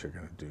butterflies. You're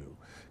going to do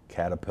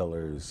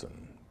caterpillars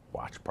and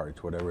watch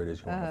parts, whatever it is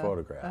you want to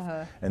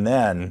photograph. And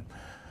then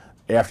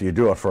after you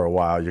do it for a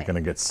while, you're going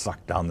to get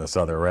sucked down this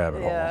other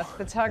rabbit hole.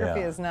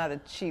 Photography is not a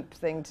cheap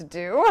thing to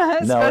do.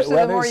 Especially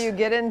the more you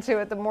get into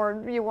it, the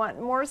more you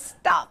want more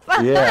stuff.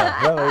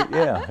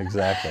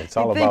 Exactly. It's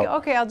all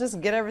about. Okay, I'll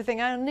just get everything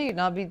I need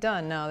and I'll be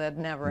done. No, that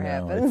never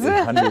happens. It's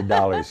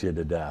 $100 you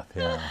to death.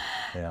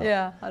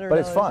 Yeah. $100 but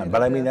it's fun.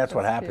 But I mean, that's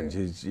what That's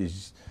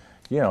happens.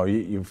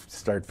 You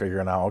start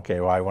figuring out, okay,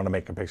 well, I want to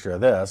make a picture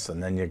of this,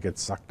 and then you get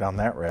sucked down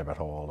that rabbit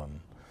hole.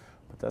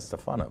 But that's the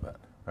fun of it,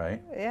 right?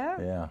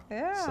 Yeah.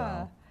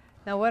 So.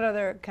 Now, what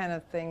other kind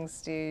of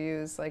things do you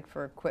use, like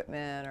for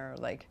equipment or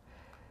like,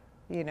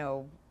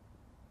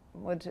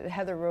 what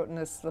Heather wrote in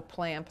this, the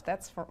plamp?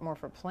 That's more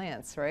for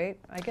plants, right?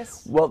 I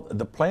guess. Well,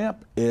 the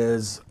plamp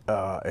is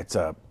it's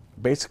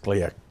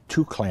basically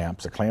two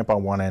clamps, a clamp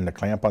on one end, a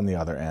clamp on the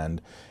other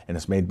end, and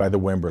it's made by the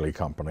Wimberly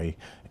company,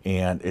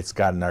 and it's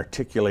got an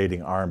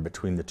articulating arm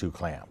between the two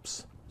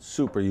clamps.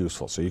 Super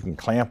useful. So you can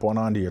clamp one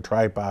onto your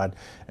tripod,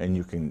 and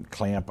you can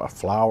clamp a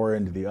flower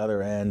into the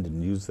other end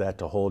and use that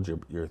to hold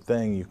your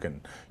thing. You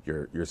can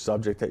your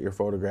subject that you're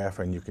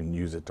photographing, you can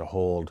use it to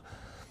hold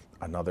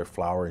another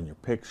flower in your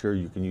picture.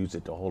 You can use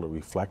it to hold a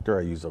reflector.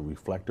 I use a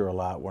reflector a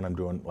lot when I'm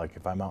doing, like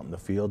if I'm out in the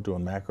field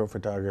doing macro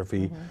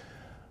photography.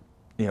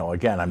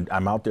 Again,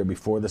 I'm out there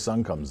before the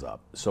sun comes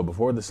up. So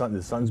before the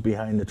sun's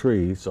behind the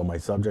tree, so my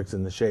subject's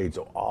in the shade,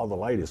 so all the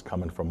light is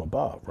coming from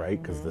above, right?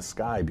 Because the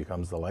sky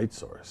becomes the light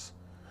source.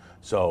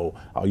 So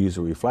I'll use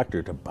a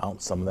reflector to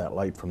bounce some of that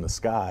light from the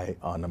sky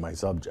onto my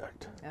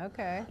subject.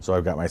 Okay. So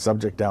I've got my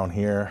subject down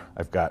here.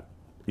 I've got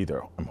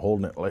either I'm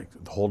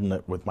holding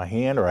it with my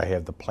hand, or I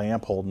have the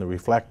clamp holding the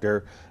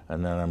reflector,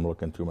 and then I'm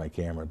looking through my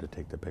camera to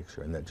take the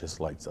picture, and that just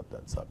lights up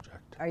that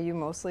subject. Are you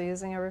mostly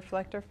using a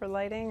reflector for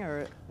lighting,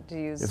 or do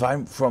you use? If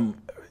I'm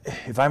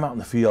out in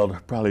the field,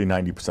 probably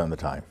 90% of the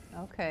time.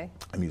 Okay.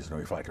 I'm using a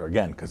reflector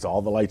again because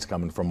all the light's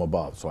coming from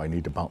above, so I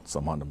need to bounce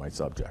some onto my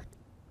subject.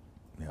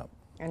 Yep.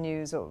 And you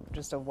use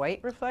just a white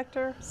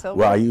reflector,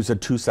 silver? Well, I use a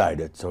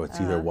two-sided, so it's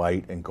either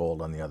white and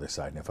gold on the other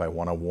side. And if I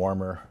want a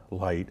warmer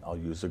light, I'll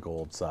use the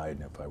gold side.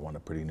 And if I want a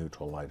pretty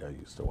neutral light, I'll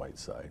use the white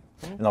side.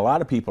 And a lot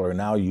of people are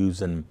now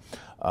using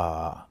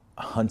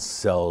Hunt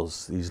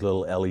sells these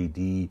little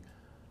LED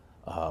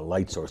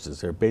light sources.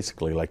 They're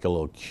basically like a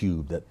little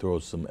cube that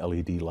throws some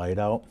LED light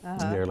out.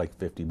 They're like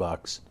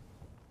 $50.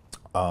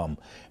 And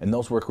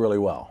those work really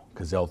well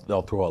because they'll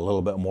throw a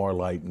little bit more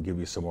light and give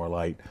you some more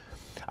light.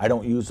 I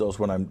don't use those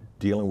when I'm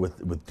dealing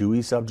with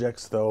dewy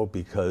subjects though,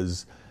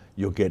 because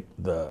you'll get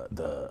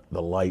the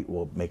light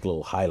will make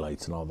little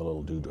highlights and all the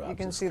little dewdrops. You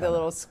can see the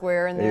little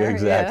square in there.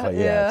 Exactly.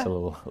 Yeah. It's a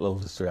little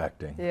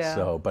distracting. Yeah.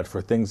 So, but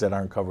for things that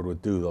aren't covered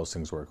with dew, those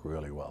things work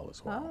really well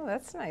as well. Oh,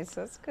 that's nice.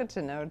 That's good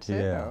to know too.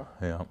 Yeah.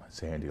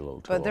 It's a handy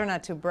little tool. But they're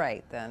not too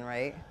bright then,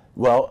 right?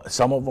 Well,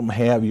 some of them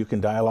you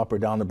can dial up or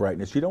down the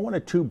brightness. You don't want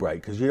it too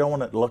bright because you don't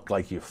want it to look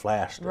like you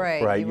flashed it.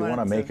 Right. You want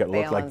to make it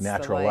look like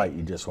natural light.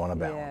 You just want to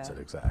balance Yeah. it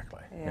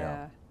exactly.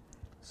 Yeah.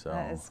 So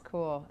that is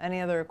cool.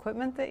 Any other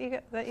equipment that you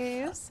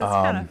use?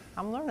 That's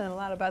I'm learning a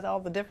lot about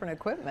all the different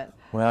equipment.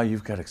 Well,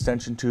 you've got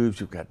extension tubes,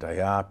 you've got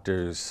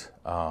diopters.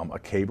 A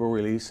cable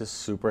release is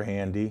super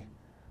handy,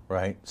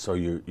 right? So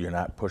you're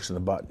not pushing the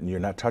button, you're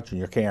not touching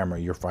your camera,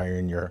 you're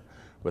firing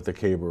with the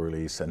cable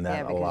release, and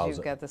that allows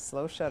you've got the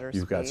slow shutter speed.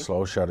 You've got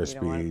slow shutter you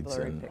don't want speeds,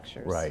 blurry and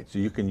pictures. right. So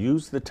you can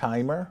use the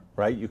timer,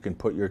 right? You can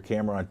put your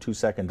camera on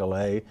 2-second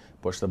delay,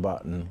 push the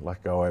button,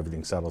 let go,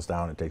 everything settles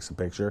down, and takes a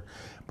picture.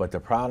 But the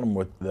problem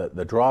with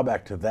the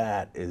drawback to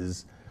that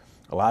is,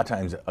 a lot of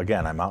times,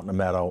 again, I'm out in the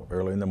meadow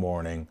early in the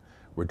morning.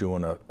 We're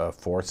doing a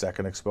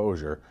 4-second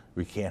exposure.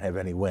 We can't have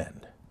any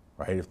wind,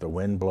 right? If the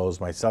wind blows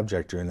my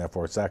subject during that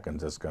 4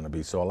 seconds, it's going to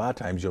be. So a lot of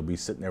times you'll be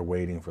sitting there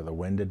waiting for the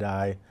wind to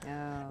die. Oh.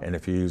 And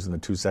if you're using the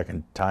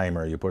 2-second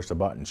timer, you push the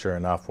button, sure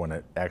enough, when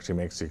it actually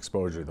makes the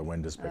exposure, the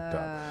wind is picked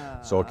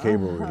up. So a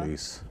cable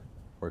release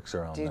works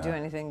around that. Do you do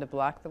anything to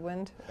block the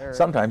wind? Or?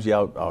 Sometimes, yeah,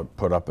 I'll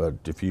put up a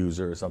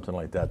diffuser or something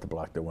like that to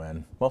block the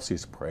wind. Mostly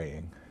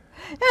spraying.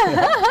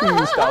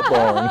 Please stop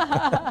blowing.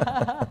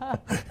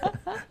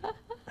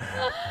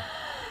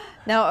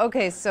 Now,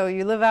 okay, so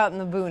you live out in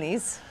the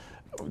boonies.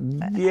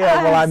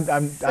 Yeah, well,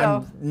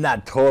 I'm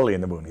not totally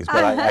in the boonies,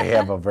 but I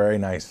have a very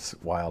nice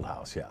wild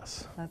house,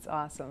 yes. That's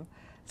awesome.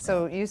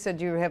 So you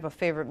said you have a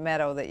favorite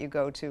meadow that you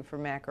go to for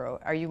macro.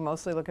 Are you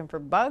mostly looking for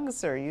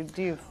bugs, or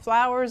do you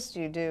flowers?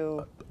 Do you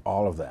do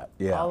all of that?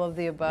 Yeah. All of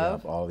the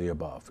above. Yeah, all of the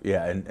above.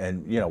 Yeah,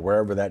 and you know,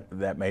 wherever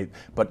that may.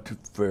 But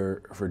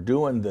for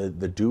doing the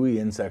dewy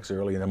insects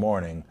early in the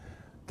morning,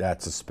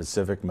 that's a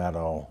specific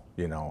meadow.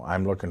 You know,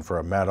 I'm looking for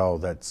a meadow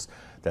that's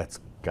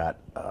got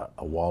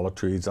a wall of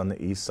trees on the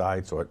east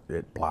side, so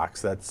it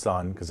blocks that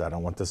sun, because I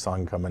don't want the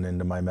sun coming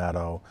into my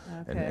meadow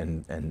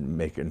and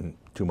making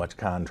too much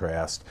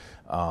contrast.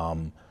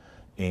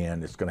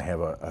 And it's going to have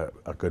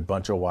a good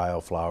bunch of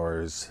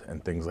wildflowers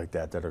and things like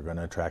that that are going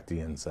to attract the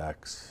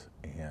insects.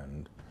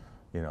 And,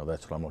 you know,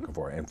 that's what I'm looking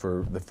for. And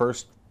for the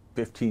first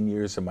 15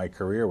 years of my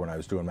career, when I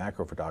was doing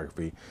macro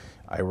photography,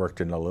 I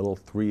worked in a little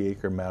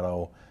 3-acre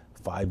meadow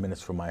 5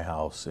 minutes from my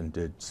house and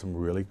did some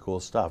really cool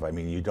stuff. I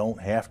mean, you don't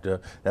have to,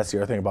 that's the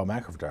other thing about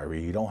macro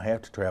photography, you don't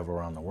have to travel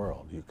around the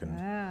world. You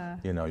can,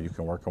 you know, you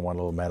can work in one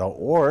little meadow,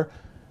 or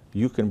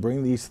you can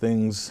bring these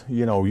things,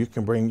 you know, you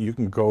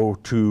can go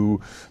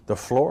to the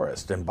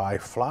florist and buy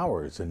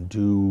flowers and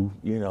do,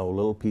 you know,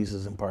 little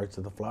pieces and parts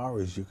of the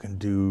flowers. You can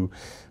do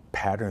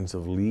patterns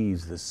of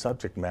leaves. The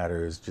subject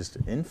matter is just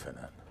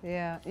infinite.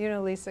 Yeah, you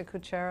know Lisa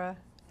Kuchera?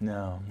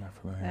 No, I'm not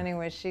familiar.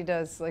 Anyway, she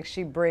does, like,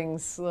 she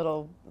brings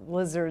little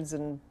lizards,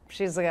 and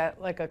she's got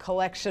like a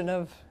collection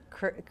of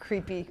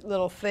creepy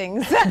little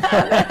things. You're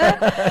not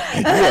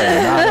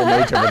a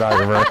nature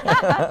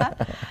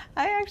photographer.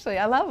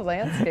 I love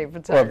landscape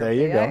photography. Well, there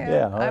you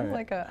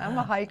go. I'm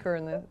a hiker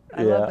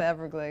I love the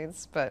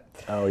Everglades, but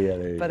oh yeah,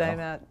 there you go. I'm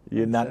not.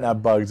 You're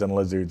not bugs and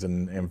lizards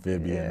and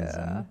amphibians.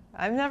 Yeah, and,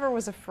 I never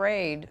was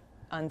afraid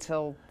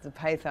until the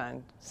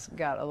pythons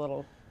got a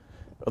little.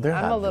 Well, they're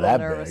I'm not a little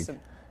that nervous. big.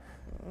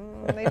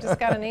 They just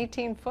got an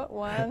 18-foot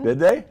one. Did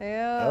they?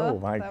 Yeah. Oh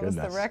my goodness.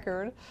 That was the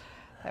record.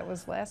 That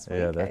was last week.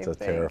 Yeah, that's I a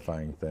think.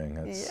 terrifying thing.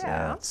 That's,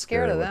 I'm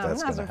scared of them. I'm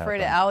not afraid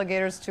of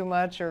alligators too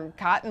much, or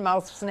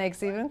cottonmouth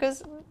snakes even,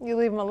 because you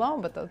leave them alone.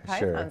 But the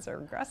pythons are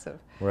aggressive.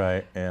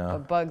 Right. Yeah.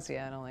 But bugs,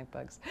 I don't like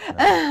bugs.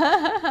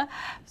 No.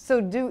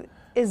 So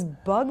is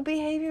bug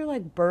behavior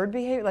like bird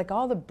behavior? Like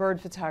all the bird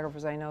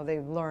photographers I know,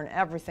 they learn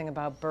everything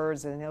about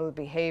birds and know the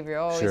behavior.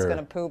 Oh, he's going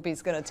to poop.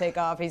 He's going to take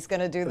off. He's going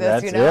to do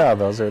this. You know. Yeah,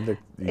 those are the.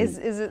 Is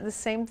it the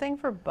same thing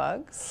for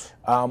bugs?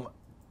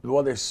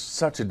 Well, there's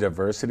such a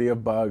diversity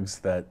of bugs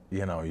that,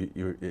 you know,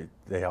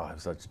 they all have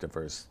such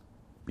diverse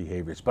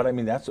behaviors. But I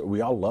mean,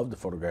 we all love to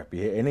photograph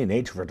behavior. Any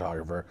nature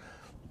photographer,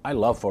 I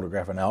love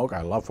photographing elk.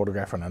 I love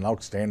photographing an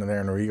elk standing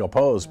there in a regal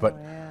pose. But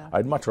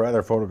I'd much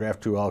rather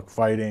photograph 2 elk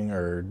fighting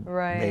or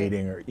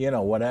mating or, you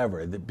know,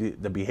 whatever.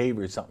 The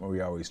behavior is something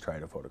we always try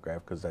to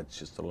photograph, because that's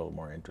just a little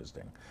more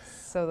interesting.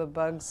 So the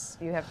bugs,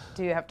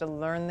 do you have to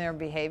learn their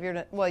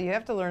behavior? You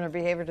have to learn their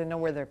behavior to know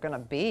where they're going to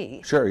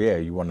be. Sure, yeah.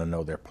 You want to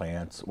know their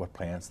plants, what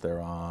plants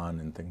they're on,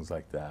 and things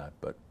like that.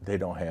 But they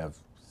don't have,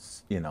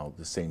 you know,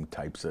 the same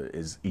types of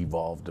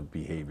evolved of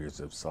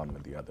behaviors of some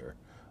of the other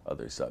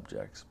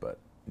subjects. But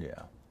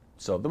yeah.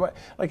 So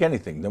like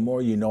anything, the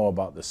more you know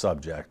about the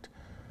subject,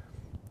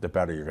 the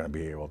better you're going to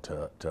be able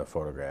to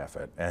photograph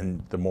it,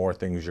 and the more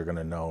things you're going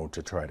to know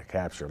to try to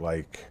capture.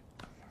 Like,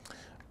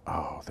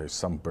 oh, there's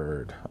some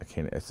bird. I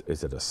can't.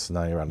 Is it a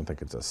snipe? I don't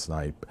think it's a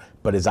snipe.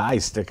 But his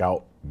eyes stick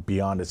out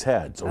beyond his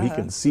head, so he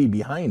can see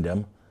behind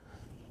him.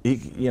 He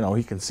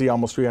can see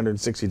almost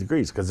 360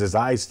 degrees because his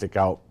eyes stick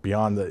out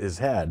beyond his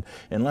head.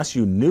 Unless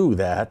you knew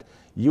that,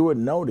 you would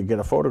know to get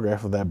a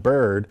photograph of that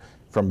bird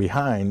from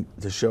behind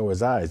to show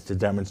his eyes, to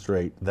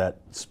demonstrate that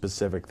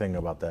specific thing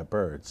about that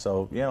bird.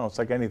 So, you know, it's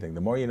like anything.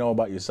 The more you know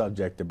about your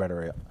subject, the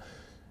better you're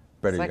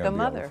going to be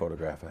able to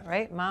photograph it.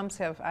 Right? Moms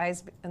have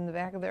eyes in the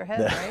back of their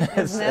head, right?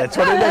 That's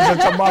what it is.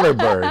 It's a mother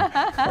bird.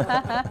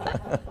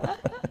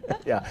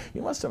 Yeah,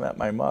 you must have met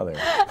my mother. In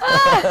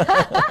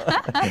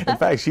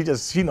fact,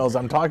 she knows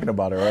I'm talking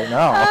about her right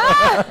now.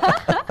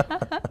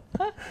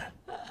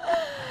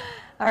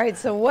 All right,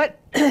 so what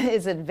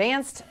is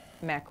advanced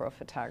macro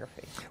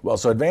photography? Well,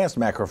 so advanced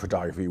macro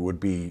photography would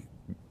be,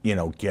 you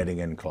know, getting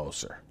in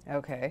closer.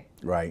 Okay.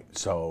 Right.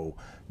 So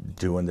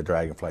doing the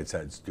dragonfly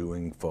sets,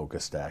 doing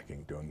focus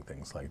stacking, doing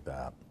things like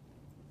that.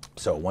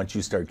 So once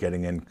you start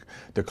getting in,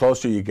 the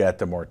closer you get,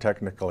 the more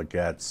technical it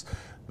gets,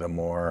 the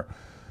more,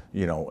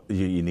 you know,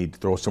 you need to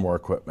throw some more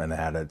equipment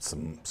at it,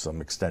 some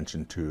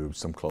extension tubes,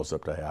 some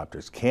close-up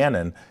diopters.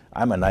 Canon,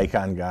 I'm a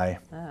Nikon guy.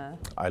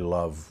 I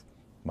love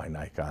my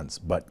Nikons,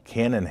 but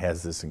Canon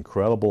has this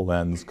incredible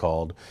lens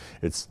called,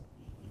 it's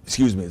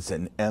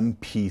an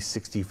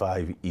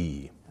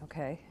MP65E.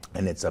 Okay.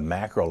 And it's a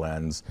macro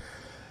lens,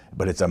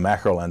 but it's a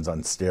macro lens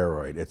on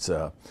steroid.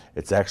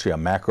 It's actually a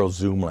macro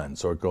zoom lens,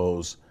 so it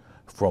goes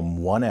from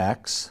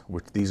 1x,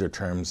 which these are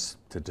terms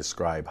to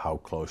describe how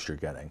close you're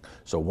getting.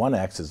 So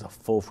 1x is a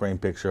full frame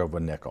picture of a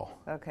nickel.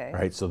 Okay.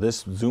 Right. So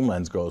this zoom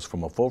lens goes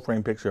from a full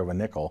frame picture of a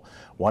nickel,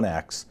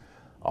 1x,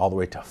 all the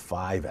way to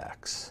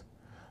 5x.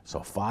 So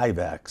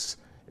 5x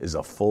is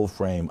a full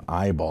frame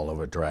eyeball of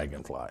a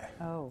dragonfly.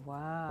 Oh,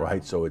 wow.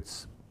 Right. So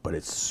it's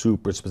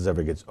super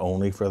specific. It's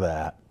only for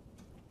that.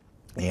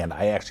 And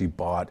I actually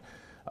bought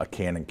a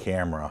Canon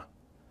camera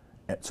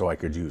so I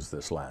could use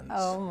this lens.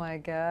 Oh my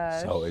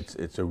gosh. So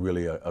it's a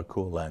really a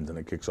cool lens, and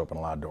it kicks open a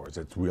lot of doors.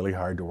 It's really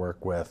hard to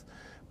work with,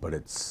 but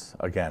it's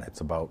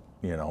about,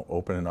 you know,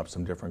 opening up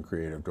some different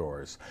creative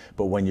doors.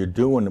 But when you're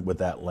doing it with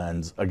that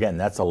lens, again,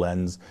 that's a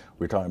lens,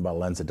 we're talking about a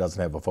lens that doesn't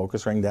have a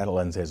focus ring. That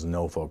lens has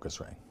no focus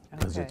ring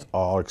because it's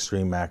all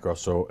extreme macro.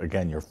 So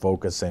again, you're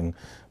focusing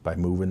by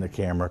moving the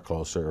camera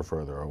closer or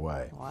further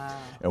away. Wow.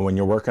 And when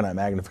you're working at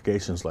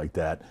magnifications like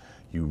that,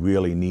 you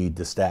really need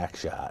the stack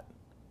shot,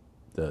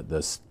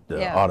 the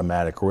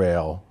automatic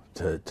rail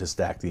to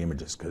stack the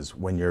images, because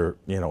when you're,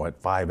 you know, at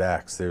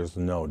 5x, there's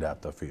no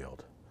depth of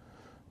field.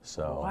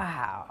 So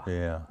wow.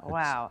 Yeah.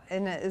 Wow.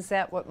 And is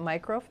that what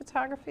micro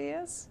photography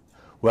is?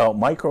 Well,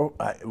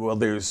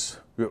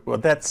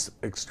 that's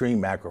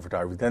extreme macro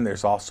photography. Then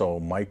there's also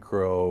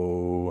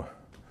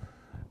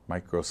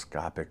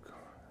microscopic.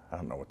 I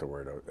don't know what the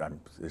word.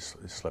 It's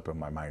slipping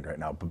my mind right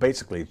now. But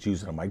basically, it's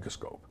using a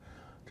microscope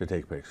to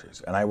take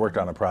pictures. And I worked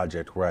on a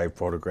project where I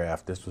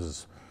photographed. This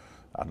was,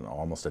 I don't know,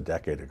 almost a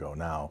decade ago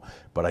now.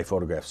 But I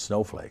photographed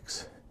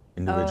snowflakes,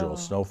 individual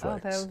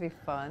snowflakes. Oh, that would be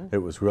fun. It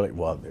was really,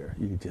 well, there,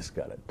 you just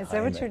got it. Is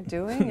that what you're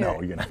doing?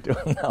 No, you're not doing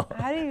it. No.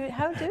 How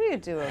do you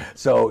do it?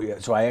 So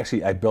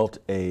I built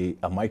a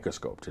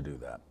microscope to do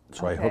that.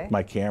 So Okay. I hooked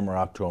my camera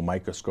up to a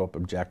microscope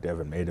objective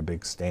and made a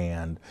big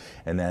stand,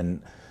 and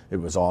then it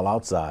was all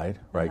outside,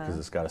 right? Because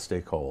it's got to stay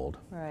cold.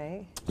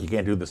 Right. You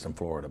can't do this in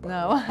Florida, by the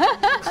way.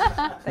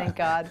 No. Thank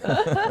God.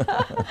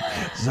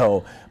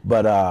 So,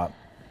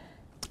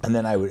 and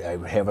then I would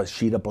have a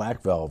sheet of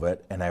black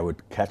velvet, and I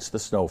would catch the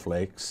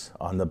snowflakes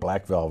on the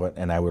black velvet,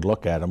 and I would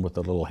look at them with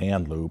a little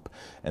hand loop,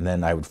 and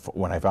then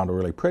when I found a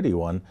really pretty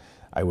one,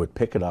 I would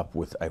pick it up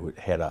with,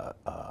 had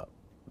a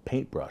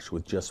paintbrush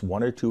with just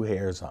 1 or 2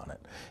 hairs on it,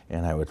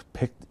 and I would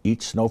pick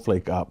each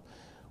snowflake up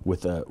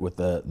with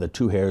the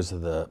 2 hairs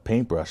of the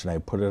paintbrush, and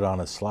I'd put it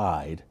on a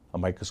slide, a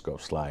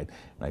microscope slide,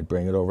 and I'd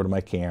bring it over to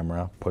my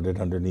camera, put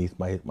it underneath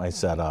my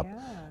setup,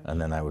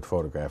 and then I would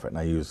photograph it, and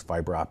I used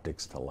fiber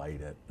optics to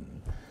light it.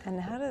 And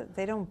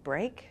they don't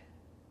break?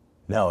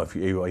 No,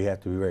 you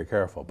have to be very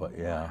careful, but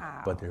yeah,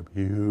 Wow. but they're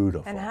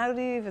beautiful. And how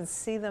do you even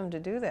see them to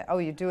do that? Oh,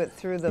 you do it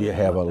through the. You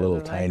have a little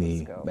the tiny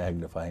microscope.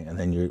 magnifying, and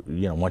then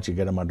once you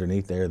get them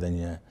underneath there,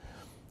 then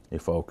you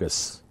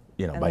focus,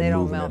 And by they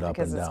don't moving melt it up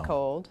because and it's down.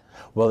 cold.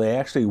 Well, they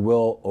actually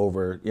will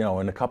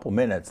in a couple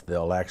minutes,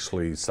 they'll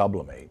actually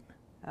sublimate,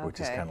 which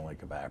is Okay. kind of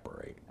like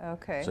evaporate.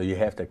 Okay. So you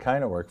have to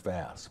kind of work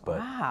fast, but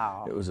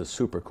Wow. it was a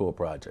super cool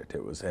project.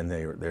 It was, and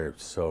they're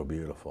so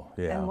beautiful.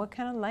 Yeah. And what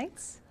kind of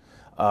lights?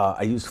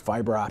 I used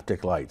fiber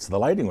optic lights. The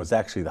lighting was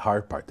actually the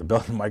hard part. The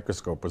building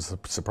microscope was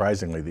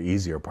surprisingly the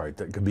easier part,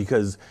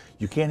 because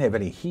you can't have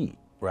any heat,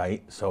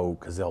 right? So,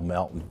 because they'll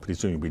melt, and pretty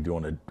soon you'll be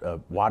doing a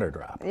water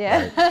drop.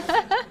 Yeah.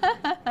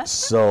 Right?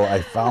 So I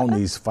found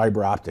these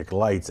fiber optic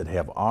lights that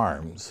have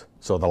arms.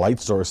 So the light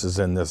source is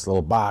in this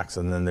little box,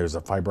 and then there's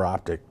a fiber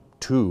optic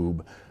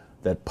tube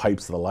that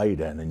pipes the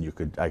light in,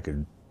 and I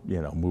could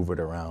move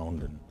it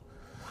around, and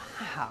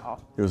Wow.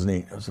 it was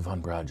neat. It was a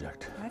fun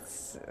project.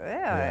 That's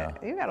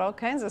you got all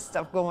kinds of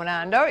stuff going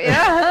on, don't you?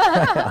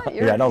 Yeah,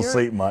 I don't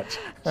sleep much.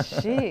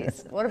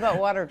 Jeez. What about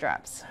water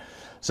drops?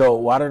 So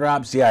water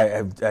drops,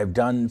 I've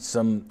done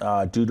some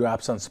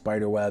dewdrops on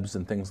spider webs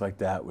and things like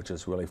that, which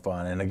is really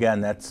fun. And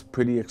again, that's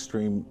pretty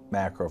extreme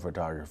macro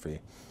photography.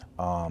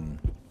 And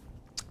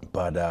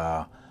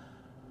a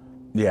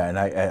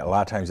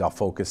lot of times I'll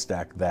focus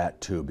stack that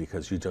too,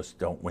 because you just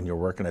don't, when you're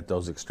working at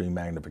those extreme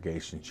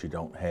magnifications, you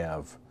don't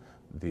have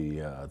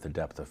the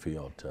depth of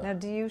field. Now,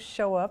 do you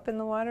show up in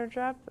the water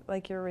drop,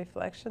 like your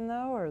reflection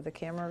though, or the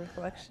camera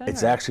reflection?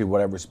 It's actually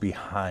whatever's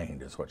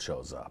behind is what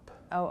shows up.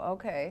 Oh,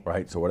 okay.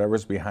 Right, so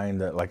whatever's behind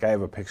like I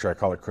have a picture, I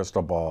call it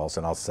crystal balls,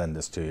 and I'll send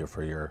this to you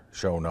for your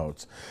show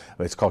notes.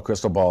 It's called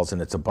crystal balls,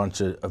 and it's a bunch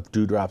of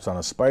dewdrops on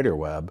a spider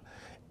web,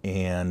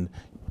 and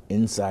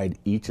inside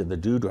each of the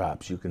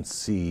dewdrops you can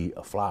see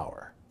a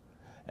flower.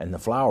 And the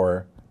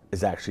flower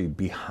is actually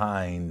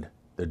behind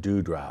the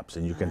dewdrops,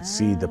 and you can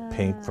see the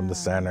pink from the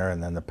center,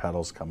 and then the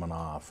petals coming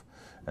off.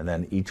 And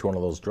then each one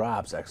of those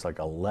drops acts like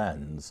a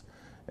lens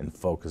and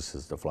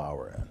focuses the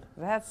flower in.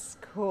 That's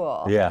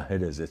cool. Yeah,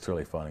 it is. It's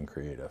really fun and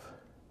creative.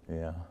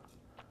 Yeah.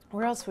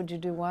 Where else would you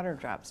do water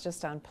drops?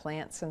 Just on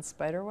plants and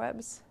spider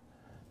webs?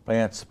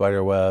 Plants,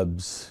 spider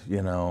webs,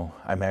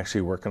 I'm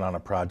actually working on a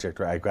project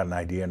where I've got an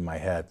idea in my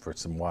head for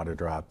some water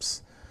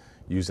drops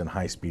using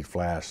high-speed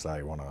flash.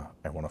 I want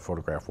to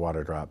photograph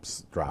water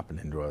drops dropping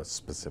into a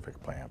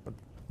specific plant, but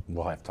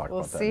We'll have to talk We'll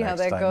about that see how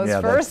next that time. goes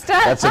Yeah, first.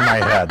 That's in my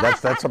head.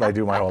 That's what I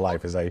do my whole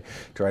life, is I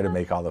try to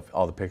make all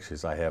the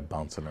pictures I have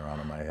bouncing around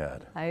in my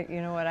head.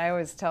 You know what I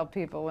always tell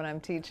people when I'm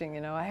teaching,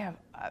 you know, I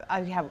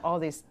have all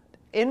these,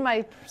 in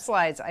my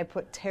slides I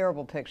put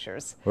terrible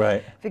pictures.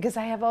 Right. Because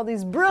I have all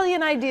these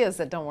brilliant ideas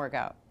that don't work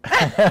out.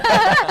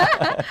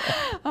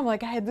 I'm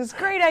like, I had this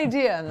great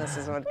idea, and this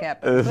is what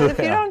happened. But if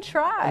you don't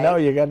try, no,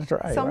 you got to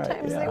try.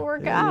 Sometimes right, they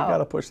work yeah, out. You got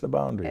to push the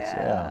boundaries.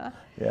 Yeah,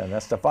 and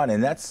that's the fun,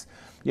 and that's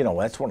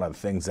that's one of the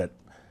things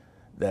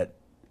that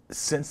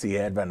since the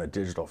advent of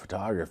digital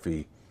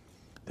photography,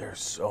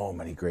 there's so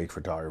many great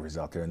photographers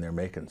out there, and they're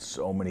making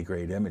so many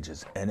great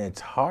images, and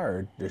it's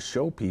hard to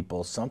show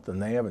people something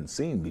they haven't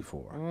seen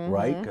before,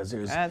 right? Because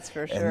that's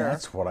for sure. And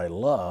that's what I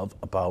love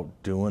about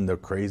doing the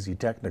crazy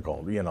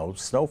technical,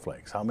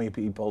 snowflakes. How many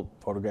people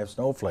photograph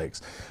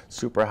snowflakes?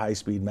 Super high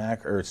speed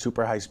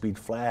super high speed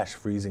flash,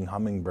 freezing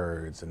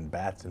hummingbirds and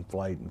bats in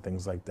flight and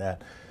things like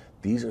that.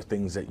 These are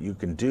things that you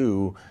can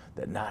do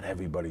that not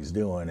everybody's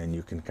doing, and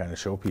you can kind of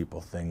show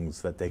people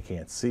things that they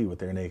can't see with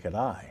their naked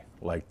eye,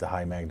 like the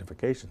high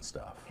magnification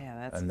stuff. Yeah,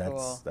 that's and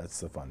cool. That's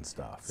the fun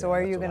stuff. So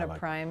are you going to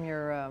prime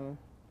your,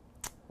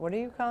 what are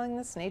you calling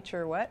this?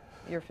 Nature what?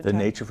 The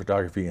Nature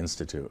Photography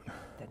Institute.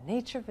 The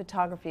Nature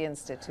Photography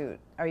Institute.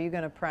 Are you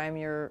going to prime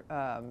your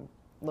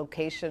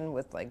location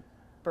with like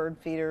bird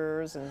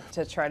feeders and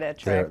to try to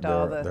attract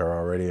all the... They're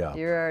already up.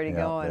 You're already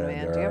going,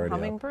 man. Do you have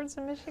hummingbirds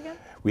in Michigan?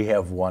 We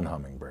have one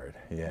hummingbird,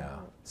 yeah.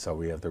 So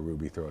we have the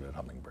ruby-throated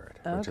hummingbird,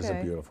 which is a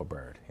beautiful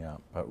bird, yeah.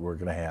 But we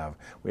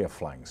have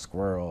flying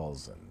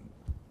squirrels and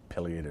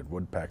pileated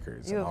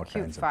woodpeckers and all kinds of birds.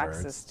 You have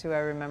cute foxes too. I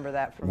remember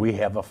that from. We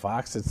have a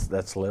fox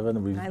that's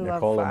living.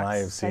 Nicole and I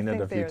have seen it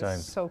a few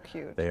times. So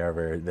cute.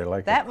 They're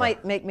like. That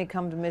might make me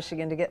come to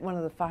Michigan to get one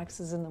of the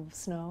foxes in the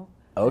snow.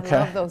 Okay.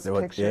 I love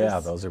those pictures. Yeah,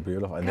 those are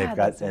beautiful. And they've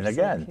got, and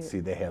again, see,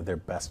 they have their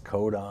best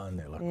coat on.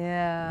 They look.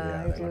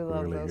 Yeah, I do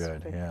love really those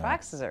good. Yeah.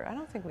 Foxes I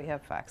don't think we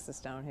have foxes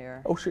down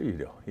here. Oh, sure you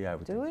do. Yeah, I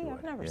would do think we? you would.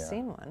 I've never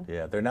seen one.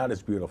 Yeah, they're not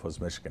as beautiful as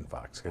Michigan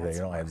fox because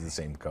they don't have the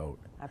same coat.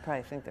 I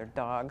probably think they're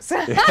dogs.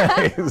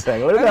 Exactly. Look at I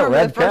remember that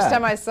red the first cat.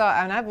 time I saw,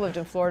 and I've lived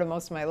in Florida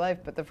most of my life,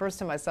 but the first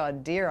time I saw a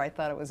deer, I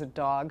thought it was a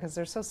dog because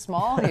they're so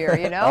small here,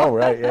 you know? Oh,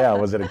 right, yeah.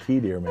 Was it a key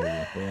deer maybe?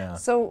 Yeah.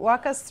 So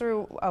walk us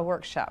through a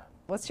workshop.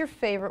 What's your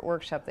favorite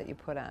workshop that you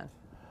put on?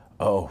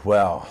 Oh,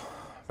 well,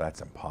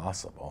 that's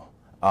impossible.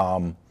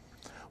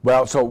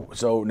 Well,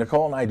 so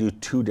Nicole and I do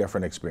two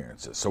different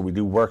experiences. So we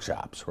do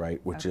workshops,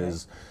 right, which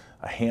is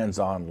a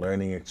hands-on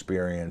learning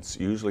experience.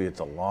 Usually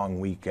it's a long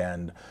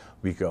weekend.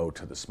 We go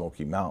to the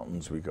Smoky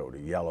Mountains, we go to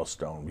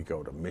Yellowstone, we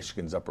go to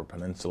Michigan's Upper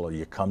Peninsula.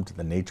 You come to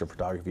the Nature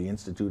Photography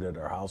Institute at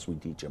our house. We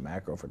teach you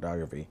macro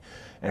photography.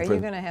 And are you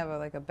going to have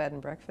like a bed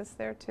and breakfast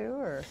there too,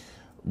 or?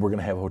 We're going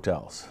to have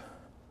hotels.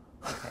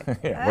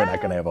 Okay. Yeah, we're not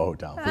going to have a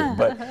hotel,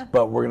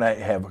 but we're going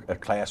to have a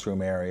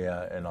classroom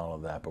area and all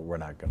of that. But we're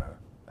not going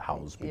to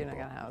house people. You're not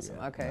going to house them.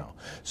 Okay. No.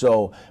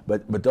 So,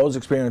 but those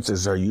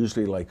experiences are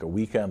usually like a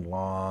weekend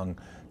long,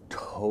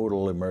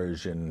 total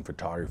immersion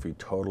photography,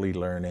 totally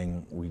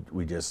learning.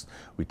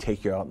 We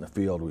take you out in the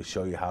field. We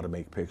show you how to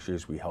make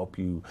pictures. We help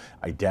you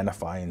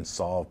identify and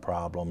solve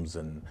problems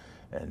and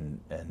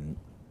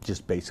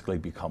just basically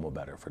become a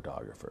better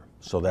photographer.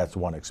 So that's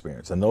one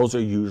experience. And those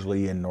are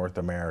usually in North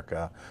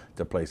America,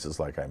 to places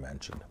like I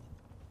mentioned.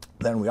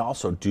 Then we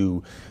also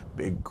do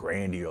big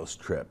grandiose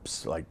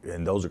trips,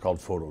 and those are called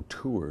photo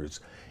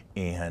tours.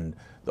 And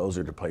those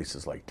are to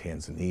places like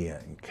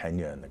Tanzania and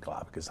Kenya and the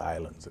Galapagos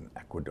Islands and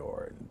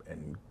Ecuador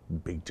and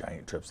big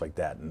giant trips like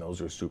that. And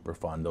those are super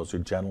fun. Those are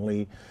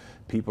generally,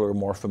 people are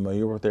more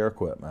familiar with their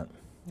equipment.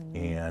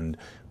 And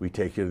we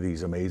take you to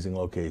these amazing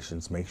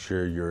locations, make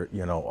sure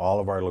all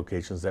of our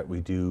locations that we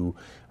do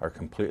are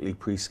completely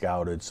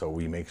pre-scouted, so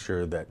we make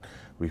sure that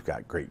we've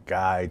got great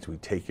guides, we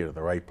take you to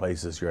the right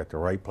places, you're at the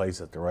right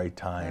place at the right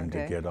time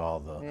to get all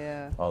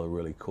the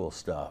really cool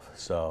stuff.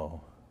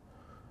 So,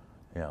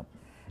 yeah.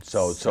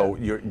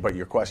 But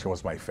your question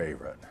was my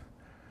favorite.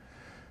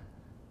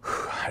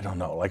 I don't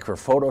know, like for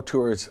photo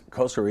tours,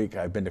 Costa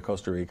Rica, I've been to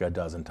Costa Rica a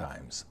dozen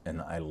times,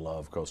 and I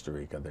love Costa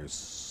Rica. There's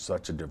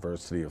such a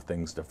diversity of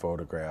things to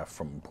photograph,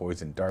 from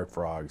poison dart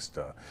frogs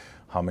to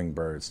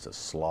hummingbirds to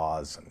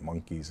sloths and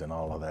monkeys and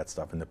all of that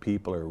stuff. And the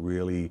people are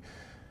really,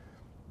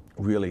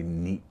 really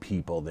neat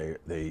people. They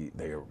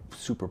are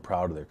super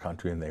proud of their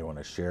country, and they want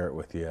to share it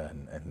with you.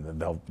 And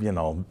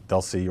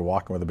they'll see you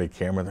walking with a big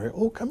camera. They're,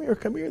 oh, come here.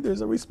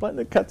 There's a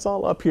resplendent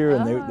Quetzal up here,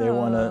 and they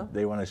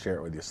want to share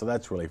it with you. So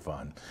that's really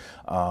fun.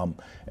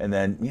 And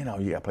then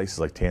you got places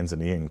like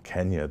Tanzania and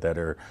Kenya that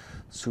are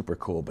super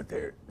cool, but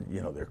they're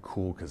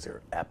cool because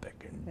they're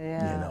epic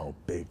and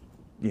big.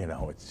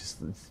 It's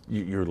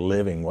you're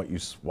living what you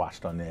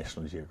watched on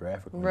National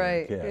Geographic when you were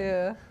a kid.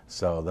 Yeah.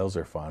 So those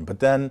are fun. But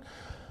then,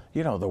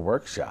 the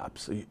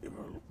workshops,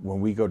 when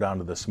we go down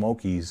to the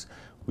Smokies,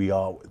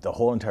 the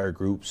whole entire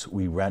groups,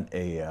 we rent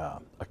a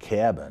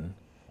cabin.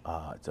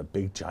 It's a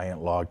big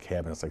giant log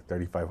cabin. It's like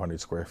 3,500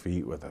 square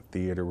feet with a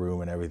theater room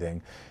and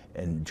everything.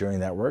 And during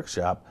that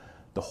workshop,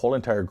 the whole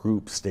entire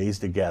group stays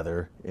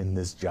together in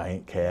this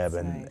giant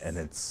cabin, nice. and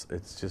it's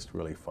just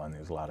really fun.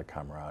 There's a lot of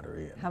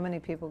camaraderie. How many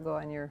people go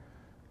on your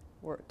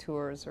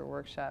tours or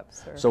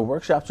workshops? Or? So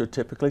workshops are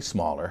typically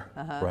smaller,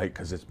 right?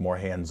 Because it's more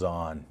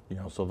hands-on, you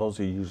know. So those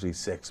are usually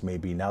 6,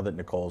 maybe. Now that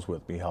Nicole's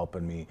with me,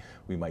 helping me,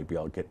 we might be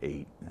able to get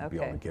 8, and be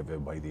able to give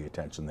everybody the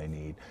attention they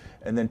need.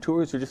 And then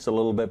tours are just a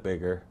little bit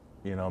bigger,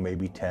 you know,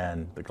 maybe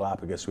 10. The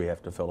Galapagos we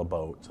have to fill a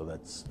boat, so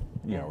that's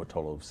you know a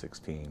total of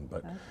 16.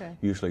 But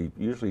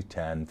usually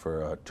 10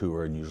 for a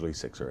tour, and usually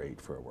 6 or 8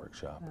 for a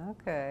workshop.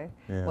 Okay.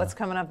 Yeah. What's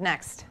coming up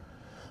next?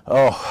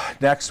 Oh,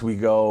 next we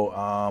go.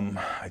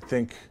 I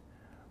think.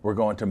 We're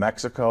going to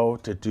Mexico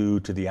to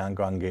the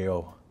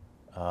Angangeo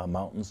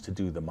mountains to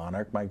do the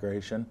monarch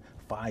migration.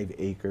 5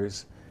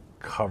 acres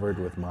covered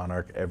with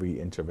monarch, every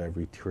inch of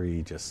every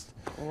tree, just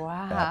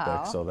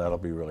epic. So that'll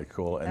be really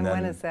cool. And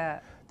then, when is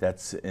that?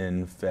 That's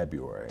in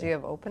February. Do you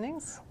have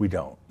openings? We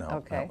don't. No,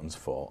 okay. That one's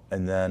full.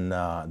 And then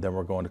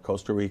we're going to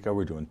Costa Rica.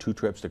 We're doing 2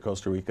 trips to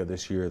Costa Rica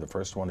this year. The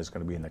first one is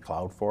going to be in the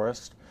cloud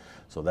forest.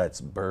 So that's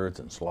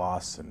birds and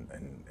sloths and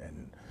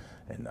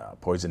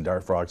poison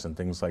dart frogs and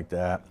things like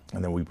that.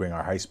 And then we bring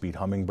our high-speed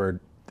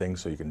hummingbird thing,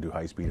 so you can do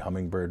high-speed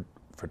hummingbird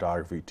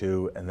photography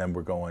too. And then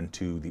we're going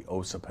to the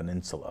Osa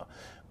Peninsula,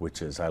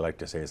 which is, I like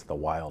to say, it's the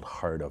wild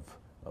heart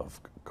of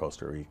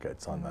Costa Rica.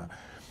 It's on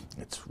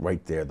it's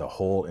right there. The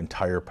whole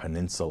entire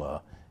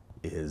peninsula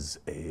is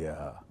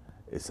a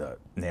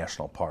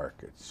national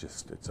park.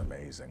 It's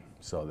amazing.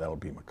 So that'll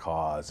be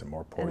macaws and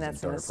more poison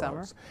dart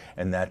frogs.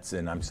 And that's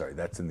in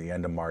that's in the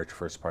end of March,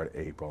 first part of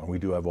April. And we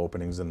do have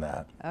openings in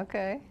that.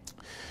 Okay.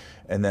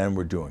 And then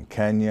we're doing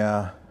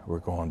Kenya. We're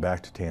going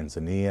back to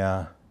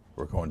Tanzania.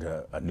 We're going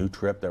to a new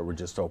trip that we're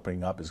just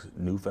opening up is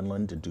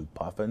Newfoundland to do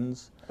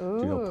puffins. Ooh,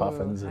 do you know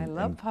puffins? I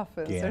love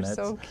puffins. Gannets?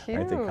 They're so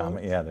cute.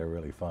 Right, yeah, they're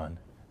really fun.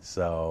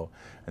 So,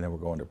 and then we're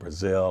going to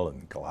Brazil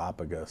and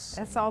Galapagos.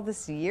 That's all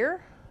this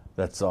year?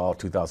 That's all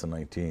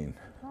 2019.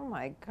 Oh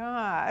my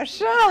gosh.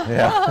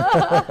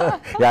 Yeah.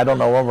 Yeah, I don't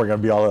know when we're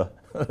going to be able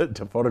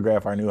to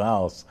photograph our new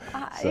house.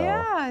 So,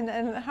 yeah,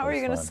 and how are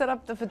you going to set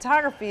up the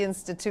Photography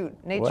Institute?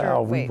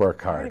 Well, we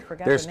work hard.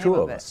 There's 2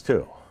 of us,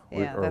 too.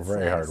 Yeah, we're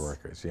very nice. hard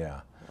workers,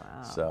 yeah.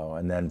 Wow. So,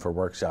 and then for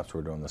workshops,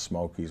 we're doing the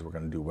Smokies. We're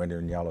going to do winter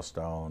in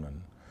Yellowstone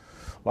and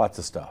lots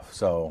of stuff.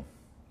 So,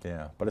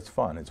 yeah, but it's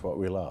fun. It's what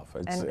we love.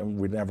 And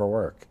we never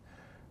work,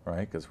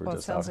 right? Because we're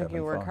just out having fun. It sounds like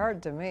you work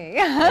hard to me.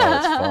 Well,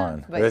 it's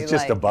fun. But it's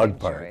just the bug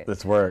part.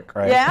 It's work,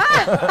 right? Yeah.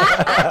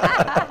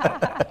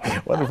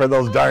 Wasn't for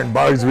those darn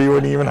bugs, we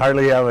wouldn't even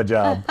hardly have a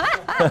job.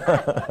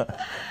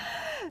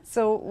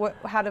 So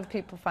how do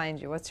people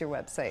find you? What's your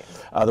website?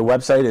 The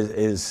website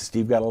is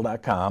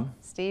stevegettle.com.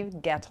 Steve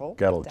Gettle.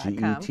 Gettle,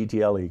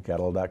 Gettle,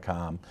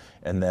 Gettle.com.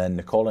 And then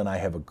Nicole and I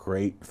have a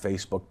great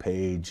Facebook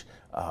page.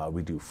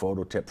 We do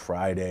Photo Tip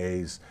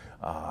Fridays.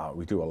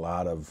 We do a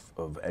lot of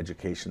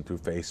education through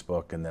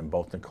Facebook. And then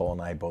both Nicole and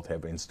I both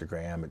have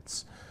Instagram.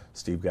 It's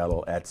Steve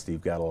Gettle, at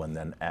Steve Gettle, and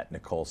then at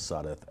Nicole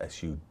Sudduth,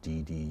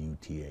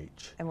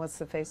 Sudduth. And what's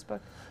the Facebook?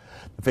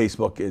 The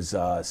Facebook is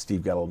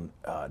Steve Gettle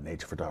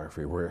Nature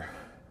Photography.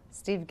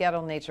 Steve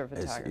Gettle Nature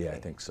Photography. Yeah, I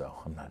think so.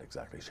 I'm not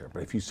exactly sure,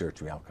 but if you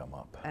search me, I'll come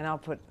up. And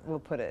we'll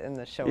put it in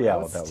the show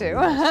notes too.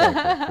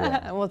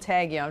 Yeah. And we'll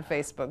tag you on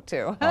Facebook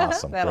too.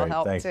 Awesome. That'll Great.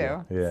 help Thank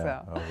too. You. Yeah.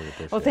 So. Oh, we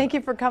appreciate well, thank you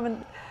for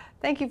coming.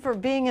 Thank you for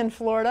being in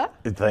Florida.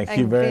 Thank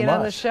you very being much.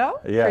 on the show.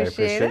 Yeah, I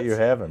appreciate you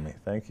having me.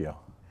 Thank you.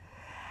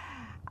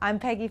 I'm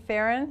Peggy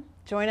Farren.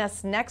 Join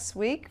us next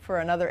week for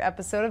another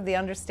episode of the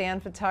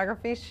Understand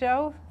Photography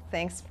Show.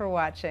 Thanks for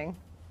watching.